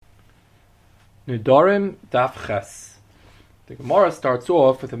Nedarim Daf Ches. The Gemara starts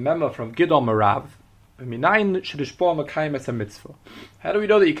off with a memo from Gidol Marav. How do we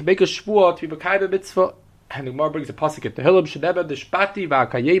know that you can make a shvuah to be Mekayim a mitzvah? And the Gemara brings a pasuk at the Tehillim Shedeba Deshpati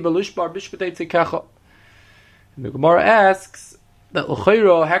Va'akayeva Lishbar Bishpatei Tzikecha. And the Gemara asks that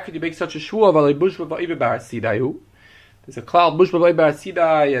l'chayro, how could you make such a shvuah? V'alei bushba v'oive b'arasidayu. There's a cloud bushba v'oive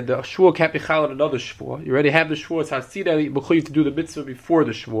b'arasidai, and the shvuah can't be chal on another shvuah. You already have the shvuah. It's hasidai. You have to do the mitzvah before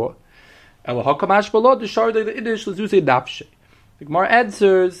the shvuah. The Gemara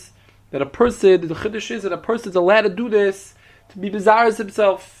answers that a person, the chiddush is that a person is allowed to do this to be bizarre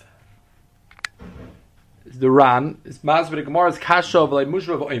himself. The Ran is masber the Gemara's kasha of like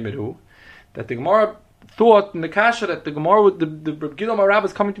mushra v'oimeru, that the Gemara thought in the kasha that the Gemara the Gidol Marav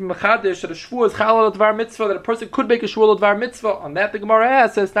is coming to mechadish that a shvuah is chalal dvar mitzvah, that a person could make a shvuah dvar mitzvah. On that the Gemara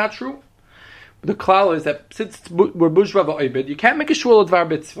asks that it's not true. But the klal is that since we're mushra v'oimed, you can't make a shvuah dvar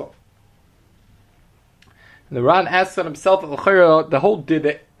mitzvah. And the Ran asks on himself, the whole did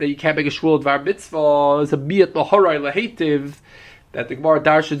that you can't make a shvuah dvar mitzvah is a biyat lahorai lahetiv, that the Gemara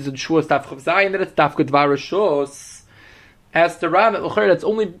darshans in shvuah daf chav zayin, that it's daf dvar rishos. As the Ran, that's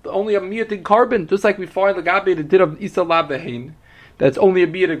only a miyat in carbon, just like we find the Gabi that did of isa lav vehin, that's only a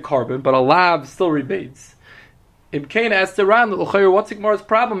miyat in carbon, but a lav still remains. Imkain asked the Ran, what's the Gemara's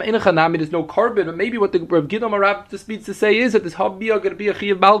problem? In Chanami there's no carbon, but maybe what the Rav Gidol Marav just means to say is that this habiyah going to be a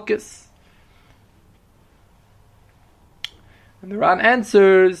chiyav malchus. And the Ran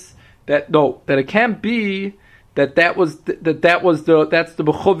answers that no, that it can't be that's the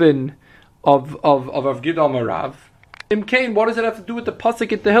bechuvin of Gidol Marav. Imkain, what does it have to do with the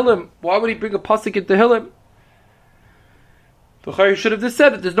pasuk in Tehillim? Why would he bring a pasuk in Tehillim? The Chayyim should have just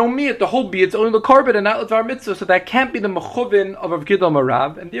said that there's no miyat, the whole biyat, it's only the carbon and not the mitzvah, so that can't be the mechuvin of Gidol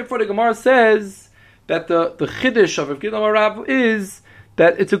Marav. And therefore the Gemara says that the chiddush of Gidol Marav is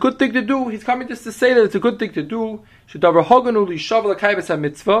that it's a good thing to do. He's coming just to say that it's a good thing to do. And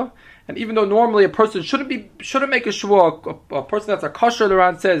even though normally a person shouldn't make a shvuah, a person that's a kosher, the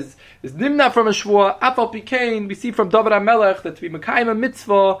Ran says is nimna from a shvuah. Afal pikein, we see from David HaMelech that to be mekayim a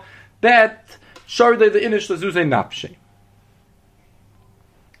mitzvah, that shardei the inish lezuzei napshe.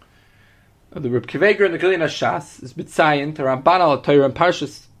 The Reb Kiveger in the Gilin Hashas is mitzayin to Ramban al Torah and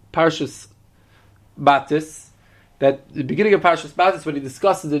Parshas Batis. That the beginning of Parshas Batis, when he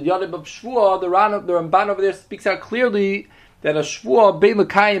discusses the Yonim of Shvuah, the Ramban over there speaks out clearly that a Shvuah bein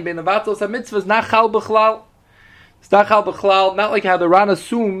l'kayim bein l'vatos hamitzvah is not chal b'chlal. It's not chal b'chlal. Not like how the Ran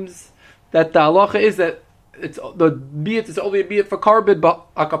assumes that the halacha is that it's the biyat is only a biyat for carbon, but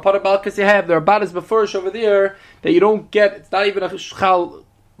a kapara malchus you have. The Ramban is befurish over there that you don't get. It's not even a chal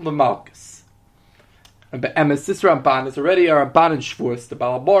l'malchus. And Be'emes, this Ramban is already a Ramban in Shvuos. The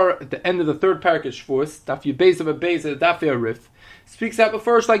Balabor, at the end of the third parak of Shvuos, Daf Yud of a Beis and Daf Yarif, speaks out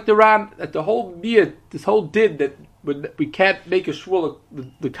first like the Ram, that the whole biyat, this whole did, that we can't make a shvuah,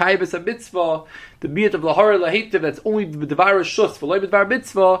 the kaibas a mitzvah, the biyat of lahara lahetiv, that's only the devar shus, for loy devar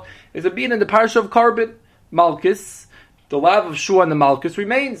mitzvah, is a biyat in the parsha of carbon, malchus, the lav of shua and the malchus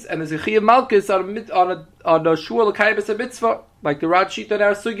remains, and there's a chiyah malchus on a shvuah the kaibas a mitzvah, like the Rad Shita and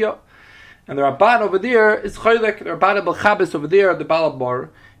our sugya. And the Rabban over there is Chaylek, the Rabban B'Chabes over there, the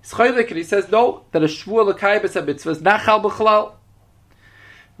Balabor, is Chaylek, and he says, no, that a Shvuah l'Kaibes HaMitzvah is not Chal B'Chlal.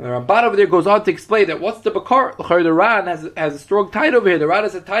 And the Rabban over there goes on to explain that what's the Bakar? L'Chayr, the Ran has a strong title over here. The Ran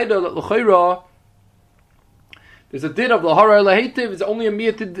has a title that L'Chayra, there's a din of L'Hara L'Hetiv, is only a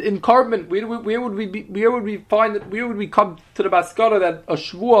miyat in carbon. Where would we come to the Baskara that a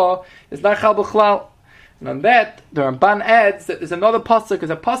Shvuah is not Chal B'Chlal? And on that, the Ramban adds that there's another pasuk,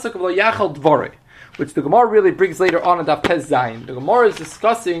 is a pasuk of Yechiel Dvorei, which the Gemara really brings later on in Daf Pez Zayin. The Gemara is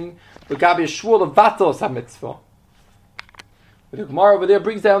discussing the Gabi Shvuah of Vatos HaMitzvah. The Gemara over there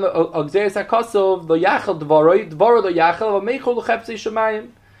brings down the Gzeres HaKosov, the Yechiel Dvorei, Dvorei Yechiel, of Meichol L'Chepsei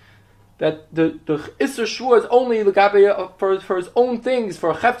Shemayim. That the Isser Shvuah is only the Gabi for his own things,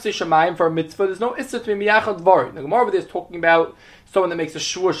 for a Chepsei Shemayim, for a mitzvah. There's no Isser to be Yechiel Dvorei. The Gemara over there is talking about someone that makes a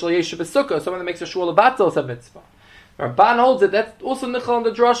shvuah shel yeshiv b'sukkah, someone that makes a shvuah levatos a mitzvah. Ramban holds that that's also nichal on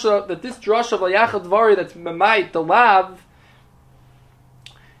the drasha, that this drasha of Yechiel Dvorei that's memait, the lav,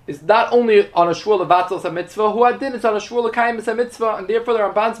 is not only on a shvuah levatos a mitzvah, who adin is on a shvuah lekayim a mitzvah, and therefore the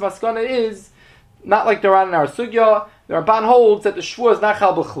Ramban's maskana is not like the Ran in our sugya. The Ramban holds that the shvuah is not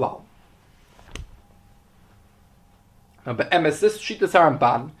chal b'chlal. Now, be'emes, this shittas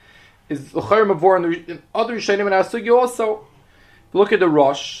Ramban is l'chayim avor in other Rishonim in our sugya also. Look at the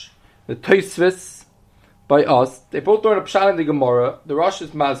Rosh, the Tosfos, by us. They both learn a pshat in the Gemara. The Rosh is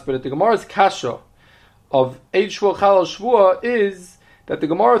masber, but the Gemara's kasha of Eid Shvuah Chalal Shvuah is that the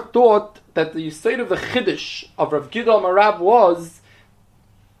Gemara thought that the state of the chiddush of Rav Gidol Marav was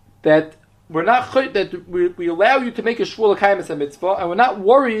that we're not that we allow you to make a shvua l'kayim a mitzvah, and we're not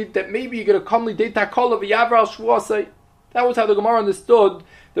worried that maybe you're going to come lidei takol of yavral shvua say. That was how the Gemara understood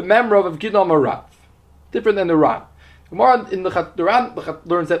the memra of Gidom Arav, different than the Ran. Gemara in the Ran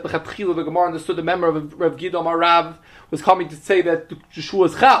learns that the Chatchila, the Gemara understood the memra of Rav Gidom Arav was coming to say that the shvua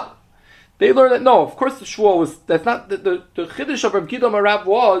is chal. They learned that no, of course the shvua was. That's not the chiddush of Rav Gidom Arav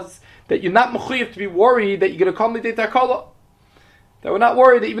was that you're not mechuyev to be worried that you're going to come lidei takol. That we're not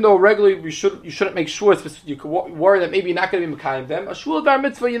worried that even though regularly you shouldn't make shuas, you could worry that maybe you're not going to be mekayim them. A shul bar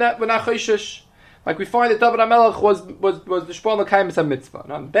mitzvah, we're not chayshish. Like we find that David HaMelech was the shpal mekayim a mitzvah.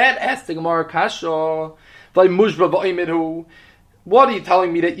 Now that asks the Gemara kasha, what are you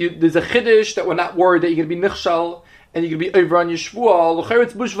telling me that there's a chiddush that we're not worried that you're going to be nichshal and you're going to be over on your shvuah? L'chayr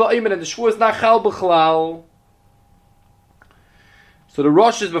it's mush v'ayim and the shvuah is not chal b'chlal. So the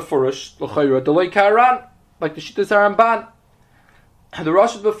Rosh is befurish l'chayr the loy karan like the shittas Haramban. The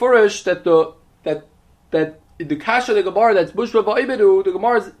Rosh is befurish that the kasha the Gemara that's bushra va'ibedu, the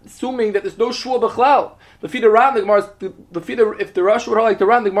Gemara is assuming that there's no shua b'chlal. The feeder ram the Gemara if the Rosh would hold like the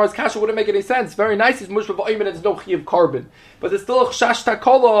ram, the Gemara's kasha wouldn't make any sense. Very nice, it's bushra va'ibedu, there's no chi of carbon, but there's still a chash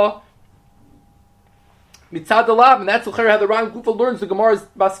takola mitzad alav, and that's how the ram Gufa learns the Gemara's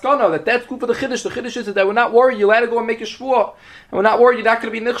baskana that's Gufa the chiddush. The chiddush is that we're not worried you're allowed to go and make a shvua, and we're not worried you're not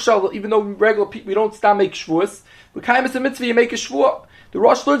going to be nichshal, even though regular people we don't stop make shvuas. With kaim is a mitzvah, you make a shvua. The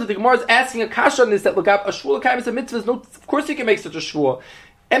Rosh learns that the Gemara is asking a kasha on this that look up a shvua kaim is a mitzvah. No, of course you can make such a shvua.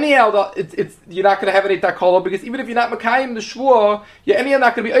 Anyhow, it's you're not going to have any takala because even if you're not makayim the shvua, you're anyhow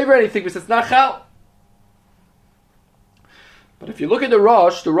not going to be over anything because it's not chal. But if you look at the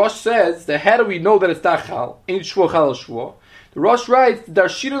Rosh says that how do we know that it's not chal? Ain't shvua chal shvua. The Rosh writes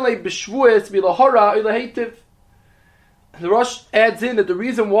darshirulei b'shvuas bilahora ilahetiv. The Rosh adds in that the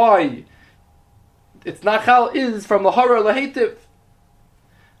reason why it's not chal is from lahara lahetiv.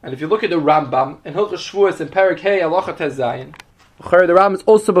 And if you look at the Rambam in Hilchos Shvuos in Perek Hey Halacha Tezayin, the Rambam is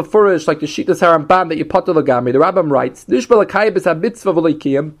also befurish like the Shittas Harambam that you potter lagamri. The Rambam writes, "Nishbal akayib is a mitzvah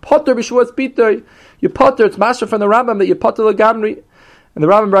v'leikiyim potter b'shvuos piter." You potter, it's master from the Rambam that you potter lagamri. And the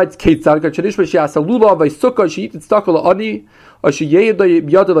Rambam writes, "Keitzad kachanishba she'asa lulav v'sukkah she'it tzedakah la'ani or she'yed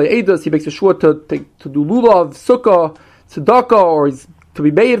yad la'edos." He makes a shvua to do lulav sukkah tzedakah or to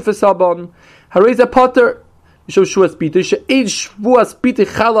be made for someone. Hareza potter. Show shuas pita. She age shuas pita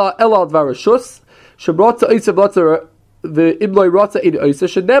chala elad varashus. She brought to Isa Blatter the Ibloy Rata in Isa.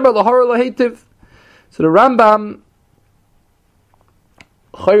 She never lahara lahetiv. So the Rambam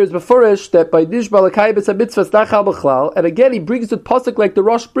Chayr is befurish that by Dish Balakayib it's a mitzvah stachal b'chlal, and again he brings the pasuk like the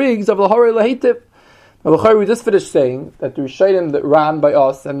Rosh brings of lahara lahetiv. Now the Chayr we just finished saying that the Rishonim that ran by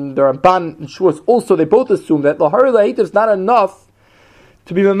us and the Ramban and Shuas also they both assume that lahara lahetiv is not enough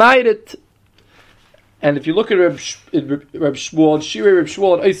to be reminded. And if you look at Reb Shmuel and Shirei Reb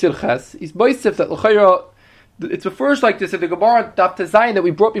Shmuel and Oisir Ches, he's boisif that l'chayra it's the first like this in the Gemara Daf Tezayin that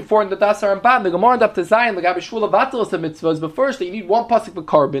we brought before in the Dasar and Ban. The Gemara Daf Tezayin the Gabi Shmuel Avatos mitzvah is the first that you need one pasuk for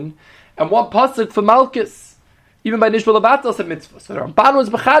carbon and one pasuk for malchus, even by Nishbal Avatos mitzvah. So the Ramban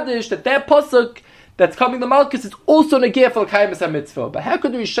was bechadish that pasuk that's coming the malchus is also negeh for l'kayim mitzvah. But how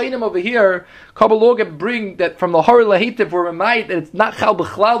could the Rishonim over here Kabbalah and bring that from the Hori Lahitiv were reminded that it's not chal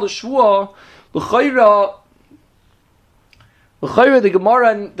b'chlal l'shvua? The Gemara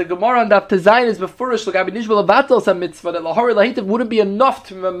and Daf Tezayin is befurish like Rabbi Nishbal Avatos a mitzvah that lahori lahitiv wouldn't be enough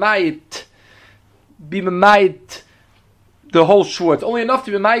to be memayit the whole shua. It's only enough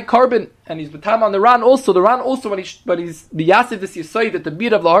to be memayit carbon, and he's betam on the Ran also. The Ran also when he's the Yasif this Yisai that the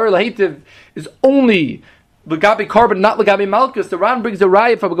beat of lahori lahitiv is only L'gabi carbon, not l'gabi malchus. The Ran brings a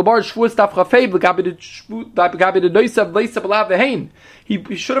raya from Gemara Shvuos Daf Chafei l'gabi the noisav leisav alav v'hein.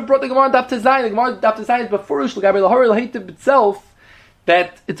 He should have brought the Gemara Daf Tezayin. The Gemara Daf Tezayin is befurish l'gabi l'hori l'heitiv itself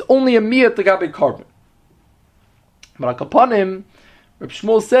that it's only a miyat l'gabi carbon. But upon him, Reb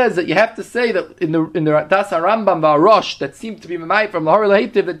Shmuel says that you have to say that in the Dasar Rambam v'Arosh that seems to be memay from l'hori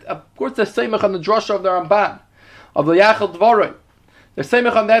l'heitiv that of course they're seimach on the drasha of the Ramban of the Yechiel Dvorei. They're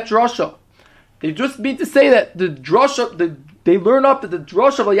seimach on that drasha. They just mean to say that the drasha, they learn up that the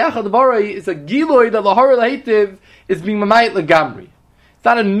drasha of Yechiel Dvorei is a giloy that l'hori l'heitiv is being memayit legamri. It's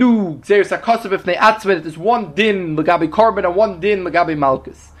not a new Xeris HaKosav if they atzvet. There's one din l'gabi carbon and one din l'gabi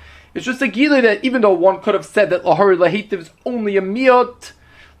malchus. It's just a giloy that even though one could have said that l'hori l'heitiv is only a miyot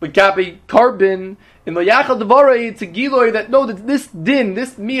l'gabi carbon, in the Yechiel Dvorei it's a giloy that no, that this din,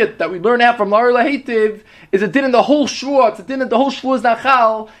 this miyot that we learn out from l'hori l'heitiv is a din in the whole shvua. It's a din that the whole shvua is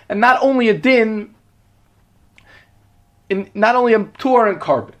nachal, and not only a din, not only a tuor and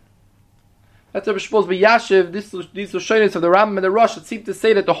carbon. That's what we're supposed to be Yashiv. These Rishonim of the Rambam and the Rosh that seem to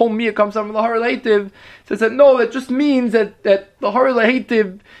say that the whole Miyah comes from the Haralativ. Says that no, that just means that the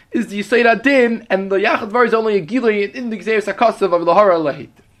Haralativ is the Yisayid Adin, and the Yachad Var is only a Gilui in the Gzeir Sakasav of the Haralativ.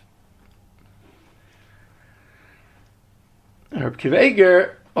 Rabbi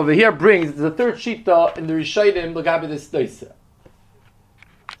Kiva over here brings the third Shita in the Rishonim L'gabi this Doisa.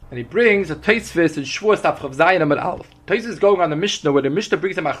 And he brings a Teisvis in Shvuas Tafchav Zayin Amud Aleph. Teisvis is going on the Mishnah, where the Mishnah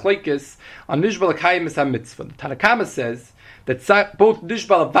brings a Machlekes on Nishbal L'Kayim is HaMitzvah. The Tanakama says that both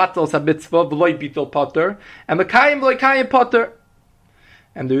Nishbal L'Vatal is HaMitzvah, V'loi Bitul Potter, and L'Kayim L'Kayim Potter.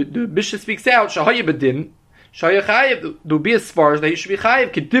 And the Mishnah speaks out, Shahaya Bedin, Shahaya Chayiv, there will be a Svar, that he should be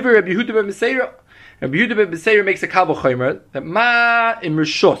Chayiv, K'diver Rabbi Yehuda ben Meseira. Rabbi Yehuda ben Meseira makes a Kal V'chomer, that Ma in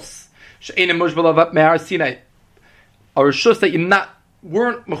Rishos, She'ein Mushbal Avat Me'ar Sinai, a Rishos that you're not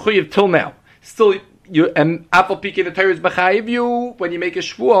weren't mechuyev till now. Still, you and Apple Piki the Torah is mechayev you when you make a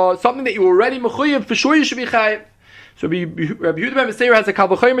shvuah, something that you were already mechuyev, for sure you should be chayev. So Rabbi Yehuda ben Meseira has a kal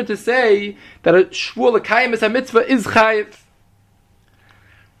v'chomer to say that a shvuah l'kayim as a mitzvah is chayev.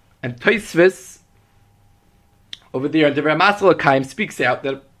 And Tosfos over there in the Ramasal l'kayim speaks out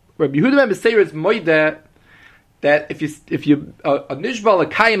that Rabbi Yehuda ben Meseira is moide that if you a nishbal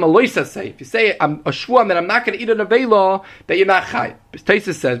l'kayim aloisa say, if you say I'm a shvuah that I'm not going to eat an avela, that you're not chayiv.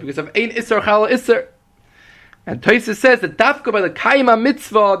 Tosfos says because of ein iser chala iser, and Tosfos says that dafka by the kayim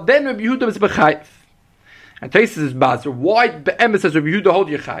mitzvah, then Rabbi Yehuda is bechayiv. And Tosfos is bazer. Why be'emes says Rabbi Yehuda hold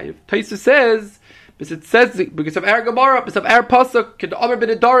you chayiv? Tosfos says because it says because of our gemara, because of our pasuk, kid amar ben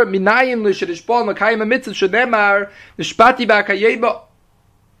Nedarim minayin l'shedishbal l'kayim mitzvah shedemar nishpati ba'kayeba.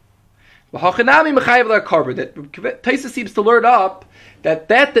 That Tosfos seems to learn up that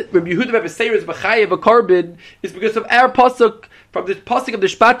Rabbi Yehuda ben Meseira is b'chayev a carbon is because of our pasuk from the pasuk of the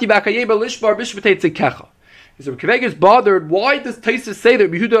Shpati b'akayeba lishbar b'shvatei tzikecha. So Rabbi Kiva is bothered. Why does Tosfos say that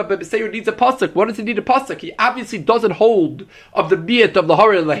Rabbi Yehuda ben Meseira needs a pasuk? Why does he need a pasuk? He obviously doesn't hold of the biyat of the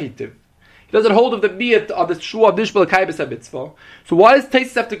Harei Lahitiv. He doesn't hold of the biyat of the shua of nishbal l'kayim mitzvah. So why does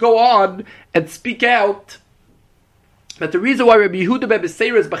Tosfos have to go on and speak out? But the reason why Rabbi Yehuda ben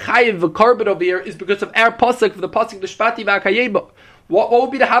Meseira is b'chayev v'karben over here is because of our pasuk, for the pasuk l'shpati v'akayeba. What would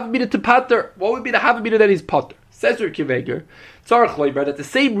be the havamina to pater? What would be the havamina that he's pater? Says Rabbi Kiva, tzarich loiber. That's the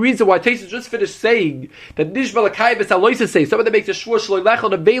same reason why Tosfos just finished saying that nishbal l'kayim is aloisa say. Someone that makes a shvur shloi lechel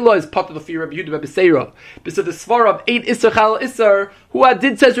the vela is pater the fear of Rabbi Yehuda ben Meseira. Because of the svara of ein iser chal iser, who I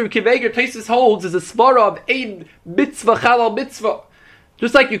did says Rabbi Kiva, Tosfos holds is a svara of ein mitzvah chalal mitzvah.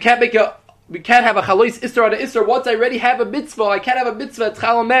 Just like we can't have a chalois isser on a isser. Once I already have a mitzvah, I can't have a mitzvah. It's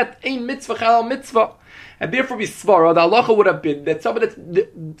chalal met, ein mitzvah chalal mitzvah, and therefore we svara. The halacha would have been that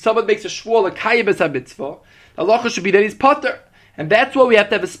someone makes a shvuah l'kayim as a mitzvah. The halacha should be that he's potter, and that's why we have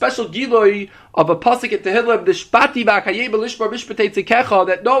to have a special giloi of a pasuk in Tehillim, the shpati ba'akayim lishbar bishpatei tzikecha.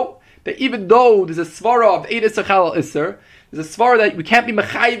 That even though there's a svara of ein isser chalal isser, there's a svara that we can't be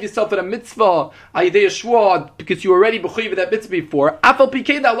mechayiv yourself in a mitzvah ayidei shvuah because you already mechayiv that mitzvah before. Afal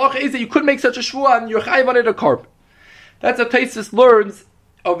pikei, the halacha is that you could make such a shvuah and you're chayiv on it a karb. That's how Tosfos learns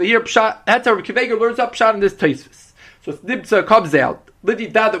over here. Pshat. That's how Rabbi Kiva learns up pshat in this Tosfos. So Nibza comes out. Lidi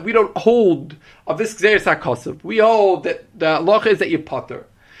that we don't hold of this gzeir sakasav. We hold that the halacha is that you potter.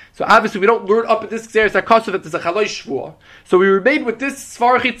 So obviously we don't learn up at this gzeir sakasav that there's a chaloi shvuah. So we remain with this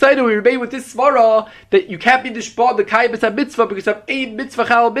svara chitzayda. We remain with this svara that you can't be nishbal the kayim as a mitzvah because of ein mitzvah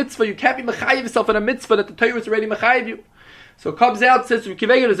chalal mitzvah. You can't be mechayiv yourself in a mitzvah that the Torah is already mechayiv you. So it comes out, says Rabbi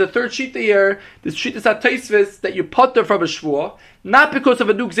Kiva, there's a third shita here. This shita is at Tosfos that you potter from a shvuah, not because of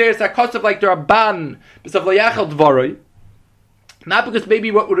a new gzeir sakasav like the Rabban, because of Yechiel dvaroi. Not because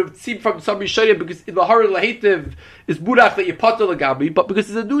maybe what would have seemed from some Rishonim, because in the Harei Lahitiv is burach that you potter l'gabi, but because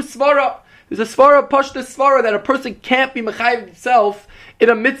there's a new svara. There's a svara, pashta svara, that a person can't be mechayiv himself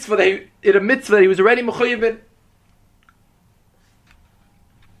in a mitzvah that he was already mechayiv in.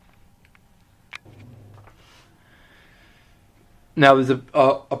 Now there's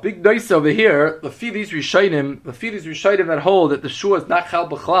a big dice over here. Lafi these Rishonim that hold that the shua is not chal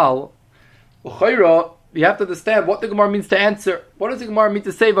b'chlal. L'chayra, you have to understand what the Gemara means to answer. What does the Gemara mean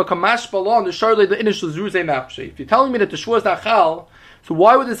to say? V'kamash balon the sharlei the initial zruzei nafshi. If you're telling me that the shua is not chal, so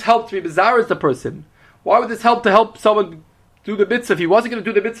why would this help to be bizarre as the person? Why would this help to help someone do the mitzvah? If he wasn't going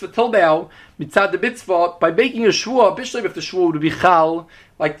to do the mitzvah till now, mitzad the mitzvah, by making a shua, bishlev if the shua would be chal,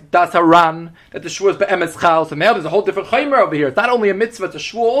 like das haran, that the shua is be'emes chal. So now there's a whole different chaymer over here. It's not only a mitzvah, it's a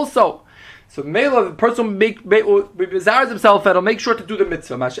shua also. So Mela, the person will be bizarre himself and will make sure to do the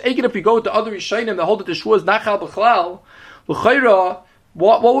mitzvah. Masha'ekin, if we go to other Rishonim that hold that the shua is not chal b'chlal, l'chayra,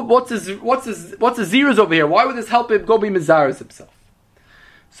 what's his zeros over here? Why would this help him go be mizaris himself?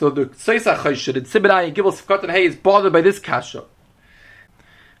 So the Seisach Chayshid in Sibinai and Gibel Sefkat and Hay is bothered by this kasha.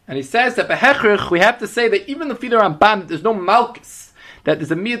 And he says that behechrich, we have to say that even the feeder on Ramban, there's no malchus, that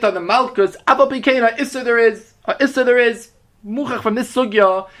there's a miyat on the malchus, abba bikein isser there is, muchach from this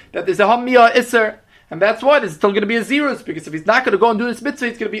sugya, that there's a hamiyah isser, and that's why there's still going to be a zeros, because if he's not going to go and do this mitzvah,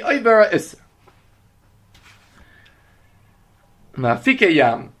 it's going to be over isser. Ma'afike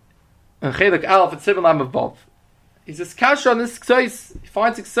yam, and chelik alef at 7 lam above. He says, kasha on this ksais, he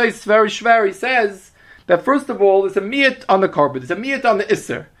finds this ksais very shver. He says that first of all, there's a miyat on the carpet, there's a miyat on the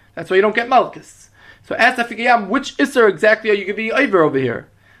isser. That's why you don't get malchus. So ask Afikayam, which isser exactly are you going to be over here?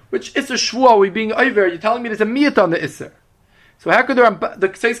 Which isser shvua are we being over? You're telling me there's a miyat on the isser. So how could the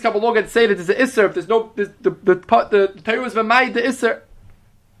Ksais Kabbalah say that there's an isser if there's no the Torah was v'mayid the isser?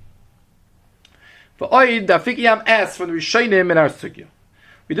 For Oid, the Afikayam asks from the Rishonim in our sugya.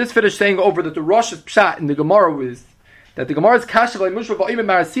 We just finished saying over that the Rosh's pshat in the Gemara is that the Gemara's kasha like Mushra v'Oim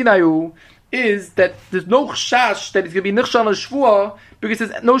Marasinayu is that there's no chash that he's going to be nichshal on a shvua because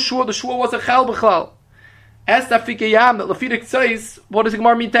there's no shvua. The shvua was a chal b'chlal. Ask the Afikayam that Lafidik says, what does the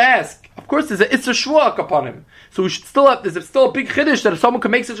Gemara mean to ask? Of course, there's a isser shvua upon him, so we should still have. There's still a big chiddush that if someone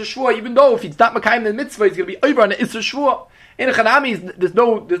can make such a shvua, even though if he's not makayim the mitzvah, he's going to be over on an isser shvua. In a chanami, there's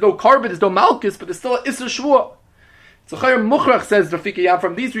no carbon, there's no malchus, but there's still an isser shvua. So Chayim Mukhrach says Rafikayam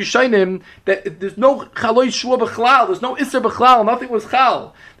from these Rishonim that there's no chaloi shvua b'chlal, there's no isser b'chlal, nothing was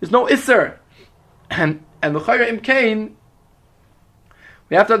chal, there's no isser. And the Chayim Kain,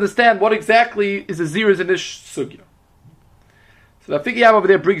 we have to understand what exactly is a ziras in this sugya. So the Afikayam over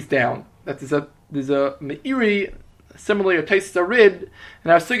there brings down that there's a meiri, similarly a taste a rid,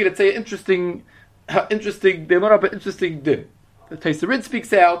 and our sugya that say interesting. They learn up an interesting din. The taste a rid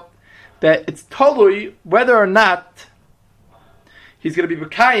speaks out that it's totally whether or not he's going to be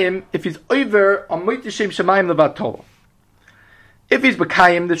Bekayim if he's over on Moiteshem Shemayim Levatol. If he's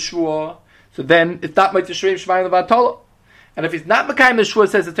Bekayim the Shua, so then it's not Moiteshem Shemayim Levatol. And if he's not Bekayim the Shua,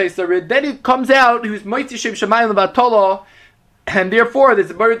 says the Taisa Rid, then it comes out who's Moiteshem Shemayim Levatol, and therefore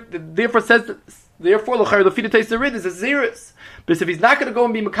L'chayr Lefida Taisa Rid is a Zeris. But if he's not going to go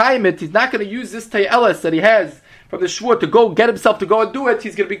and be Bekayim it, he's not going to use this Ta'i'elis that he has from the Shua to go get himself to go and do it,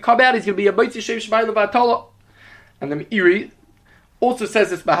 he's going to come out, he's going to be a Moiteshem Shemayim Levatol. And the Meiri also says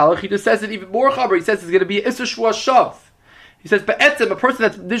this Mahalach, he just says it even more chaber. He says it's going to be Isser Shua Shav. He says, Be'etzem, a person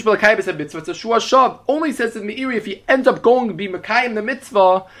that's Nishbal Akaibis a mitzvah, it's a Shua Shav. Only says in Meiri, if he ends up going to be Mekayim the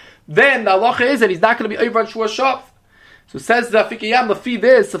mitzvah, then the halacha is that he's not going to be over on Shua Shav. So says the Afikayam, Lafi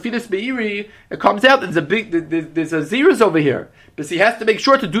this Meiri, it comes out that there's a zeros over here. But he has to make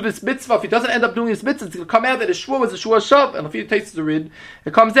sure to do this mitzvah. If he doesn't end up doing this mitzvah, it's going to come out that his Shua was a Shua Shav, and Lafi tastes the rid,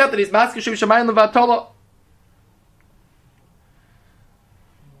 it comes out that he's Maskashim Shemayim Levatala.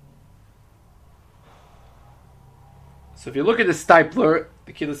 So if you look at the Stipler,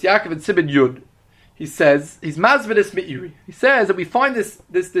 the Kilas Yaakov and Sibin Yud, he says, he's mazvidis me'iri. He says that we find this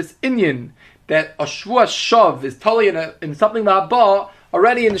Inyan that a shvua shav is totally in something la'aba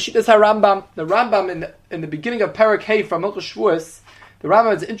already in the Shittas HaRambam. The Rambam in the beginning of Parak Hey from Hilchos Shvuos, the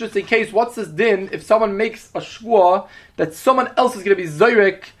Rambam has an interesting case. What's this din if someone makes a shvua that someone else is going to be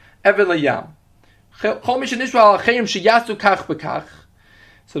zoyrek evel layam? Chol mi shenishva al acherim sheyasu kach b'kach.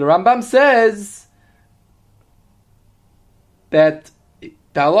 So the Rambam says that the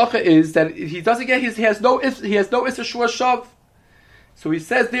halacha is that he doesn't get he has no Isser Shua Shav. So he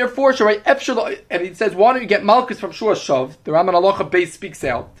says therefore and he says why don't you get Malchus from Shua Shav? The Rambam halacha base speaks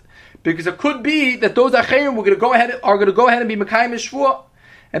out because it could be that those Acharonim are going to go ahead and be Mekayim Shvua,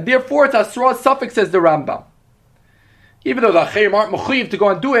 and therefore it's Asra suffix, says the Rambam. Even though the Acharonim aren't mechuyev to go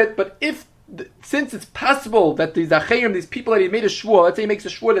and do it, but since it's possible that these Acharonim, these people that he made a Shvua, let's say he makes a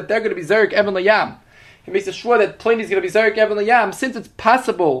Shvua that they're going to be Zerek Evan Layam. He makes a shvua that plane is going to be Zarek Evan Layam. Since it's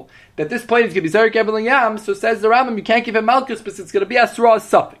possible that this plane is going to be Zarek Evan Layam, so says the Rambam, you can't give him Malchus, but it's going to be Asra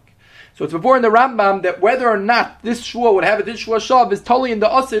Suffolk. So it's before in the Rambam that whether or not this shvua would have a Shvua Shav is totally in the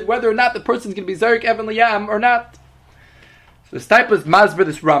Asid, whether or not the person is going to be Zarek Evan Layam or not. So the Stipler is Mazber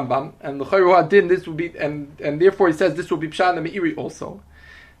this Rambam, and the Chayru Hadin, this will be, and therefore he says this will be Pshan and Meiri also.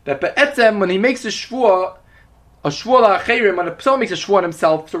 That Be'etzem, when he makes a shvua la'acherim, when someone makes a shvua on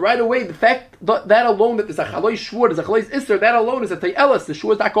himself, so right away the fact that alone that there's a chaloi shvua, there's a chaloi isser, that alone is a ta'i'elis. The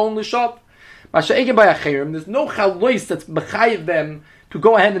shvua is not going to shav. Masha'egin by acherim, there's no chalois that's mechayiv them to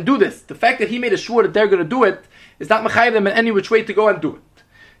go ahead and do this. The fact that he made a shvua that they're going to do it is not mechayiv them in any which way to go and do it.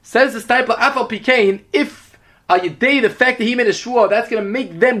 Says the Stipler, afal pikein, if the fact that he made a shvua, that's going to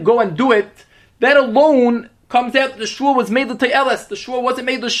make them go and do it, that alone comes out that the shvua was made the ta'i'elis. The shvua wasn't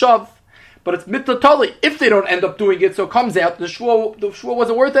made the shav. But it's mitlatali. If they don't end up doing it, so it comes out the shvua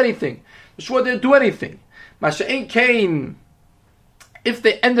wasn't worth anything. The shvua didn't do anything. Masha'en kain. If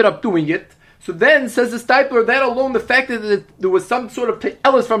they ended up doing it, So then, says the Stipler, that alone, the fact that there was some sort of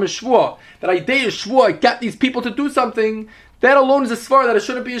te'elis from a shvua, that I did a shvua, I got these people to do something, that alone is a svar that it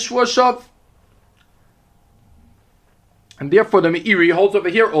shouldn't be a shvua shav. And therefore, the Meiri holds over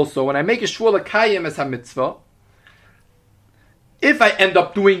here also, when I make a shvua l'kayim as a mitzvah, if I end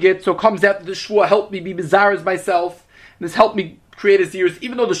up doing it, so it comes out that the shvua helped me be bizarre as myself, and this helped me create a zeros,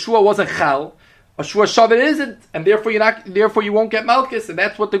 even though the shvua wasn't chal, a shvua shav it isn't, and therefore you won't get malchus, and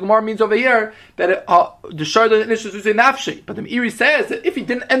that's what the Gemara means over here, that the shardin initials is a nafshi. But the Meiri says that if he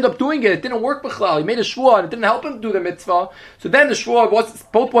didn't end up doing it, it didn't work b'chlal, he made a shvua, and it didn't help him do the mitzvah, so then the shvua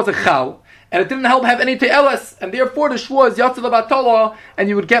was a chal, and it didn't help have any te'eles, and therefore the shvua is yatzil batola, and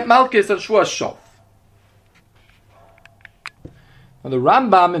you would get malchus on shvua shav. Now the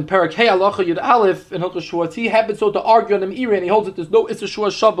Rambam in Perek Hey Halacha Yud Aleph in Hilchos Shvuot, he happens so to argue on the Meiri, and he holds that there's no Issa Shua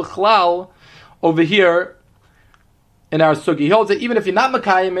Shav B'chlal over here in our sugi. He holds that even if you're not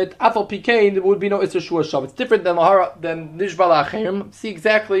Makayim it, Afal Pikein, there would be no Issa Shua Shav. It's different than Nishbal Acherim. See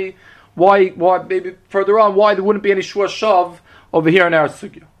exactly why maybe further on, why there wouldn't be any Shua Shav over here in our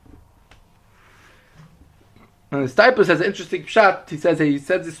sugi. And the Stipler says an interesting pshat. He says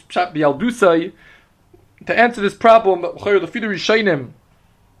this pshat B'Yaldusai, to answer this problem, the Rishonim,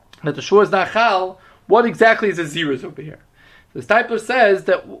 that the shua is not chal, what exactly is the zeros over here? The Stipler says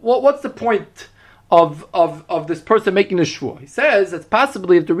that what's the point of this person making a shua? He says it's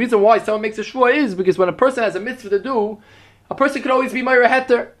possibly that the reason why someone makes a shua is because when a person has a mitzvah to do, a person could always be Meir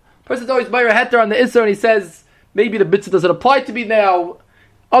Heter. A person's always Meir Heter on the Isser, and he says maybe the mitzvah doesn't apply to me now.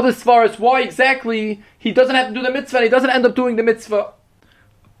 Other svaras, why exactly he doesn't have to do the mitzvah and he doesn't end up doing the mitzvah.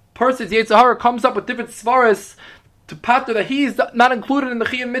 Person's Yetzer Hara comes up with different svaras to pater that he's not included in the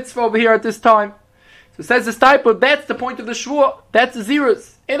Chiyuv mitzvah over here at this time. So says the Stipler, that's the point of the shvua. That's the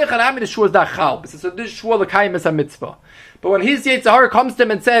zeros. The shvua is not chal. So this shvua l'kayim is a mitzvah. But when his Yetzer Hara comes to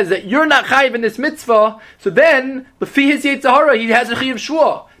him and says that you're not chayiv in this mitzvah, so then l'fi his Yetzer Hara he has a Chiyuv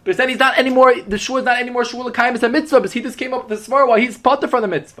shvua. But then he's not anymore. The shvua is not anymore shvua l'kayim is a mitzvah, because he just came up with the svar while he's pater from the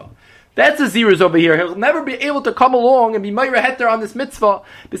mitzvah. That's the zeros over here. He'll never be able to come along and be Meir Heter on this mitzvah.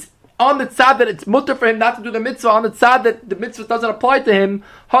 On the tzad that it's mutter for him not to do the mitzvah, on the tzad that the mitzvah doesn't apply to him,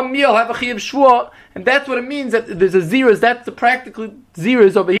 Hamil have a Chiyuv shvua, and that's what it means that there's a zeros. That's the practical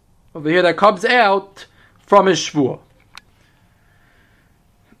zeros over here that comes out from his shvua.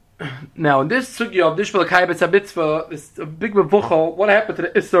 Now in this sugya of Nishbal Kaibetz mitzvah, this a big mevucha. What happened to the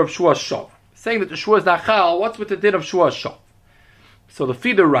Isser of shvua shav? Saying that the shvua is not chal. What's with the din of shvua shav? So the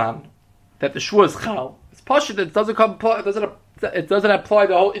feeder ran that the shvua is chal. It's pashut that it doesn't apply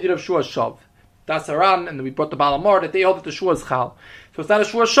the whole idiot of shvua shav. That's Aran, and then we brought the Balamar that they hold that the shvua is chal. So it's not a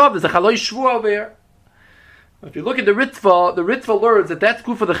shvua shav. There's a chaloi shvua over here. If you look at the Ritva learns that that's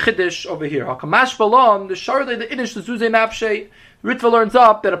good for the chiddush over here. Hakamash balon the shardei the inish the zuzei nafshei. Ritva learns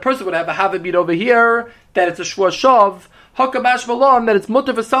up that a person would have a havamid over here that it's a shvua shav. Hakamash balon that it's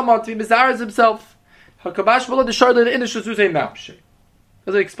mutter for someone to be mizaraz himself. Hakamash balon the shardei the inish the zuzei nafshei.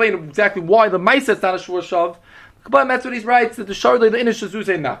 Doesn't explain exactly why the Maisa is not a shvua shav. But that's what he writes, that the shardei the inish the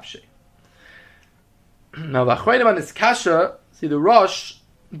zuzei nafshei. Now the Acharonim on this kasha, see the Rosh,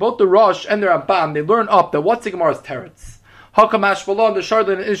 both the Rosh and the Ramban, they learn up that what's the Gemara's teretz. Hakamash balon the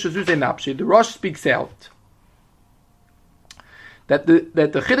shardei the inish the zuzei nafshei. The Rosh speaks out that the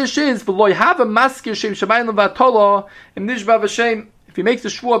chiddush is v'loy have a maskir shem shemayim v'atola im nishba v'shem. If he makes the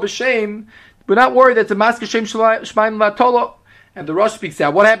shvua b'shem, we're not worried that it's a maskir shem shemayim v'atola. And the Rosh speaks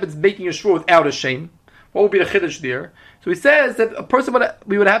out. What happens making a shvua without a shame? What would be the chiddush there? So he says that a person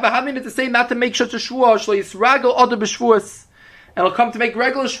we would have a havamina to say not to make such a shvua shlo yisragel other b'shvuas, and he'll come to make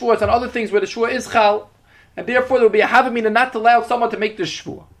regular shvuas on other things where the shvua is chal, and therefore there will be a havamina not to allow someone to make this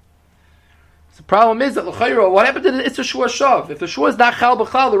shvua. So the problem is that l'chayro, what happened to it's a shvua shav? If the shvua is not chal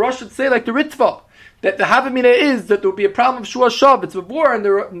b'chal, the Rosh should say like the Ritva that the havamina is that there will be a problem of shvua shav. It's before in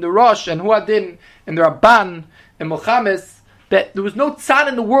the Rosh and Huadin and the Rabban and Mochames that there was no tzad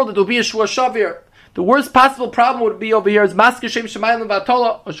in the world that there will be a shvua shav here. The worst possible problem would be over here is maskir shem shemayim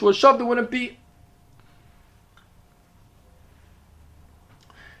v'atola. A shvua shav there wouldn't be.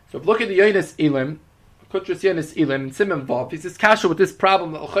 So if you look at the Yonis Elim, Kutras Yonis Elim, and Simon Vav, he says kasha with this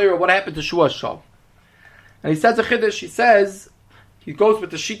problem. What happened to shvua shav? And he says a chiddush. He says he goes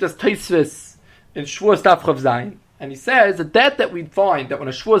with the shitas Tosfos in shvua Daf Chav Zayin, and he says that we find that when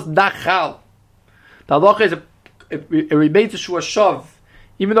a shvua is not chal, the halacha is it remains a shvua shav.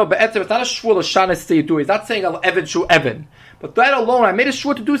 Even though be'etzem it's not a shvua l'shanis say you do, he's not saying I'll evan shu evan. But that alone, I made a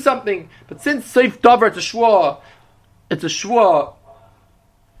shvua to do something. But since seif davar it's a shvua,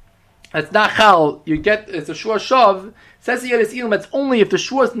 it's not chal. It's a shvua shav. Says here this ilm. It's only if the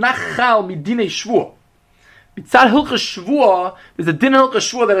shvua is not chal midinei shvua. Mitzad Hilchas Shvua, there's a din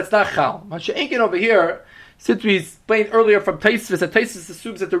Hilchas Shvua that it's not Chal. Masha'enkin over here, since we explained earlier from Taisvis, that Taisvis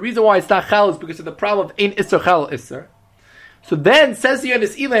assumes that the reason why it's not Chal is because of the problem of Ein Isser Chal Isser. So then, says here in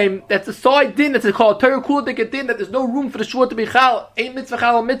this Elam, that's a side din, that's called Torah Kulik din, that there's no room for the Shvua to be Chal. Ein Mitzvah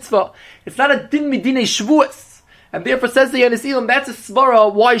Chal Mitzvah. It's not a din midinei Shvuas. And therefore says here in this Elam, that's a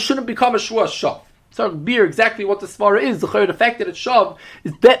Svara why it shouldn't become a Shvua Shav. So beer exactly what the Svara is. The fact that it's Shav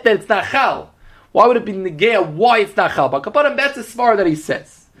is that it's not Chal. Why would it be Negea why it's not Chal? But Kapadim, that's a Svara that he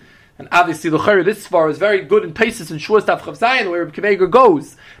says. And obviously, this Svara is very good in Taisis and Shvuas Tav Chav Zayin, where Rabbi Kiveger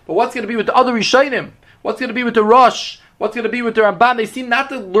goes. But what's going to be with the other Rishonim? What's going to be with the Rosh? What's going to be with the Ramban? They seem not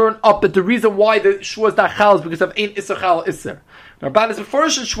to learn up that the reason why the Shua is not Chal is because of Ein Isser Chal Isser. The Ramban is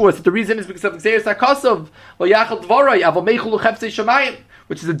first in Shua, that the reason is because of Xeris HaKosov, Lo Yachal Dvorai, Aval Meichel Uchepsei Shamayim,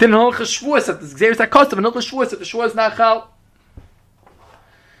 which is a din Hilchas Shua, that the Xeris HaKosov and Hilchas Shua, that the Shua is not Chal.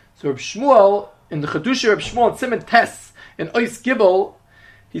 So Reb Shmuel, in the Chedusha Reb Shmuel, in Siman Tes, in Ois Gibel,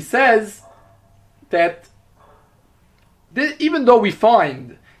 he says that even though we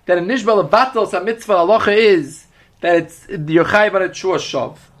find that in Nishbal Avatos HaMitzvah halacha is that it's you're chayiv on a shua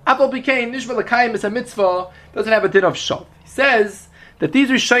shav. Apple became nishbal l'kayim is a mitzvah doesn't have a din of shav. He says that these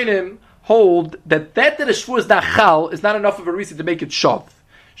Rishonim hold that the shvua is not chal is not enough of a reason to make it shav.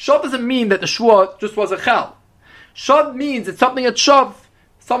 Shav doesn't mean that the shvua just was a chal. Shav means it's something that's shav.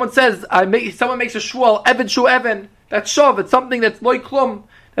 Someone says someone makes a shvua even shu even. That's shav. It's something that's loy klum.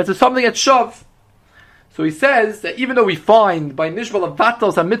 That's something that's shav. So he says that even though we find by nishbal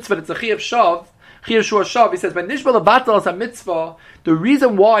avatos a mitzvah that's a chiyav shav. He says, by Nishbal Avatal as mitzvah, the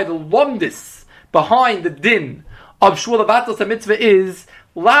reason why the lumdis behind the din of Shmuel Avatal as mitzvah is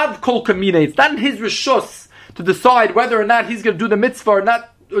Lav Kol Kamine. It's not in his rishus to decide whether or not he's going to do the mitzvah or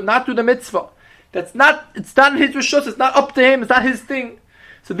not do the mitzvah. It's not in his rishus, it's not up to him, it's not his thing.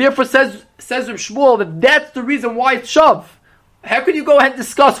 So therefore says Reb Shmuel that that's the reason why it's Shav. How can you go ahead and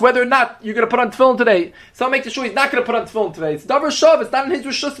discuss whether or not you're going to put on tefillin today? Someone makes sure he's not going to put on tefillin today. It's Davar Shav, it's not in his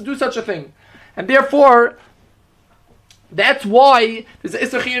rishus to do such a thing. And therefore, that's why there's an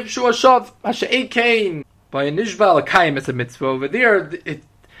Isser Chiyuv Shua Shav Hasha'ei Kain by a Nishbal L'Kayim as a mitzvah. Over there,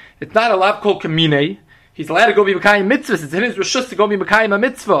 it's not a Lav Kol Kamine. He's allowed to go be Mekayim mitzvahs. It's in his Rishus to go be Mekayim a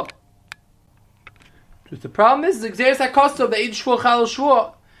mitzvah. Just the problem is, the Xeris HaKosov of the Eid Shua Chal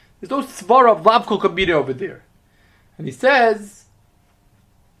Shua. There's no Svara of Lav Kol Kamine over there. And he says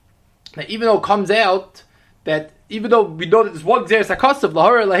that even though it comes out that even though we know that there's one Xeris HaKosov,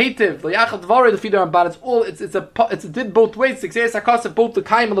 Lahora Lahitiv, Layachal Dvarei, the Fidar Ramban, it's a did both ways. The Xeris HaKosov, both the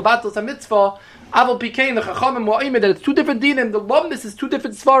Kaim and the Battles and Mitzvah, Aval Pikein, the Chachamim Wa'imid, that it's two different dinim. The Lumnus is two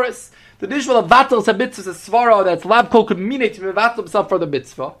different Svaras. The Nishval of Battles and Mitzvah is a Svara that's Lab Kol Kamine to Mevatel himself for the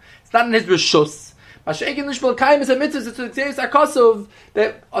Mitzvah. It's not in his Rishus. Mashenkin Nishval Kaim is a Mitzvah, it's a Xeris HaKosov,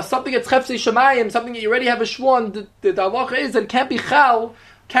 that something that's Chefsei Shemayim, something that you already have a Shwan, the halacha is, and can't be Chal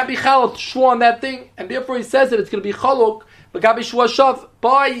shua on that thing, and therefore he says that it's going to be chaluk, but gabi shua shav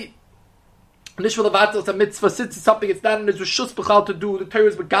by nishval avatos a mitzvah since it's something it's not in his rishus b'chal to do. The Torah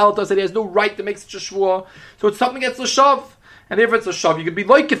is begalat us that he has no right to make such a shua, so it's something that's l'shav, and therefore it's l'shav. You could be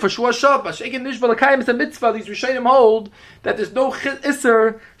like it for shua shav. Ashegin nishval l'kayim is a mitzvah. These Rishonim hold that there's no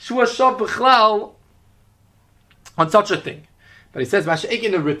iser shua shav b'chlal on such a thing. But he says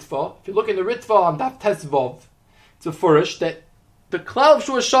mashegin the ritva. If you look in the ritva on Daf Tesvav, it's a furish that the klal of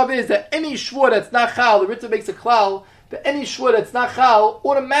shua shav is that any shua that's not chal, the Ritva makes a klal, that any shua that's not chal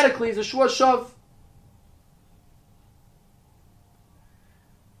automatically is a shua shav.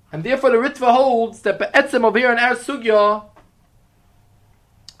 And therefore the Ritva holds that be'etzem over here in our sugya,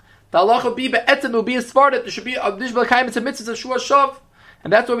 the halacha will be be'etzem will be a svar that there should be a nishbal kaim it's a mitzvah of shua shav.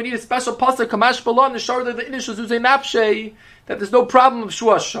 And that's why we need a special pasuk kamash balon to show that the inish zuzay nafshe that there's no problem of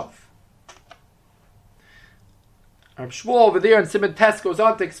shua shav. Rabbi Shmuel over there in Siman Tes goes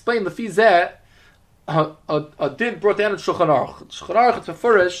on to explain the fizeh a din brought down in Shulchan Aruch. Shulchan Aruch it's a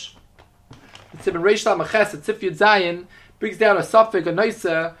furish. It's Siman Reish Lameches at Tzif Yud Zayin brings down a suffix a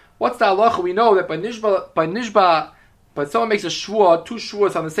noisa. What's the halacha? We know that by nishba, someone makes a shua, two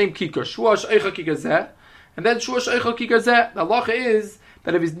shuas on the same kikar, shua sheicha kikar zeh, and then shua sheicha kikar zeh. The halacha is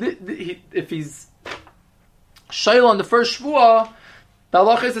that if he's shayla on the first shua, the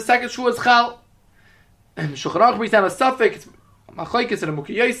halacha is the second shua is chal. And Shulchan Aruch brings down a suffix, it's machlokes and a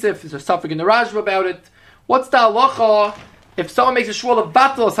Muki Yosef, there's a suffix in the Rajva about it. What's the halacha if someone makes a shua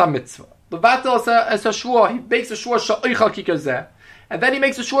levatel as a mitzvah? Levatel as a shua, he makes a shua sha'oicha kikar zeh, and then he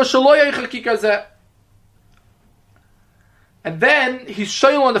makes a shua shaloycha kikar zeh. And then he's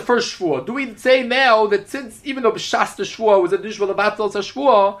shayl on the first shua. Do we say now that since, even though b'shas the shua was a nishva levatel as a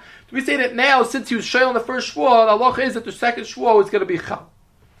shua, do we say that now, since he was shayl on the first shua, the halacha is that the second shua is going to be chal?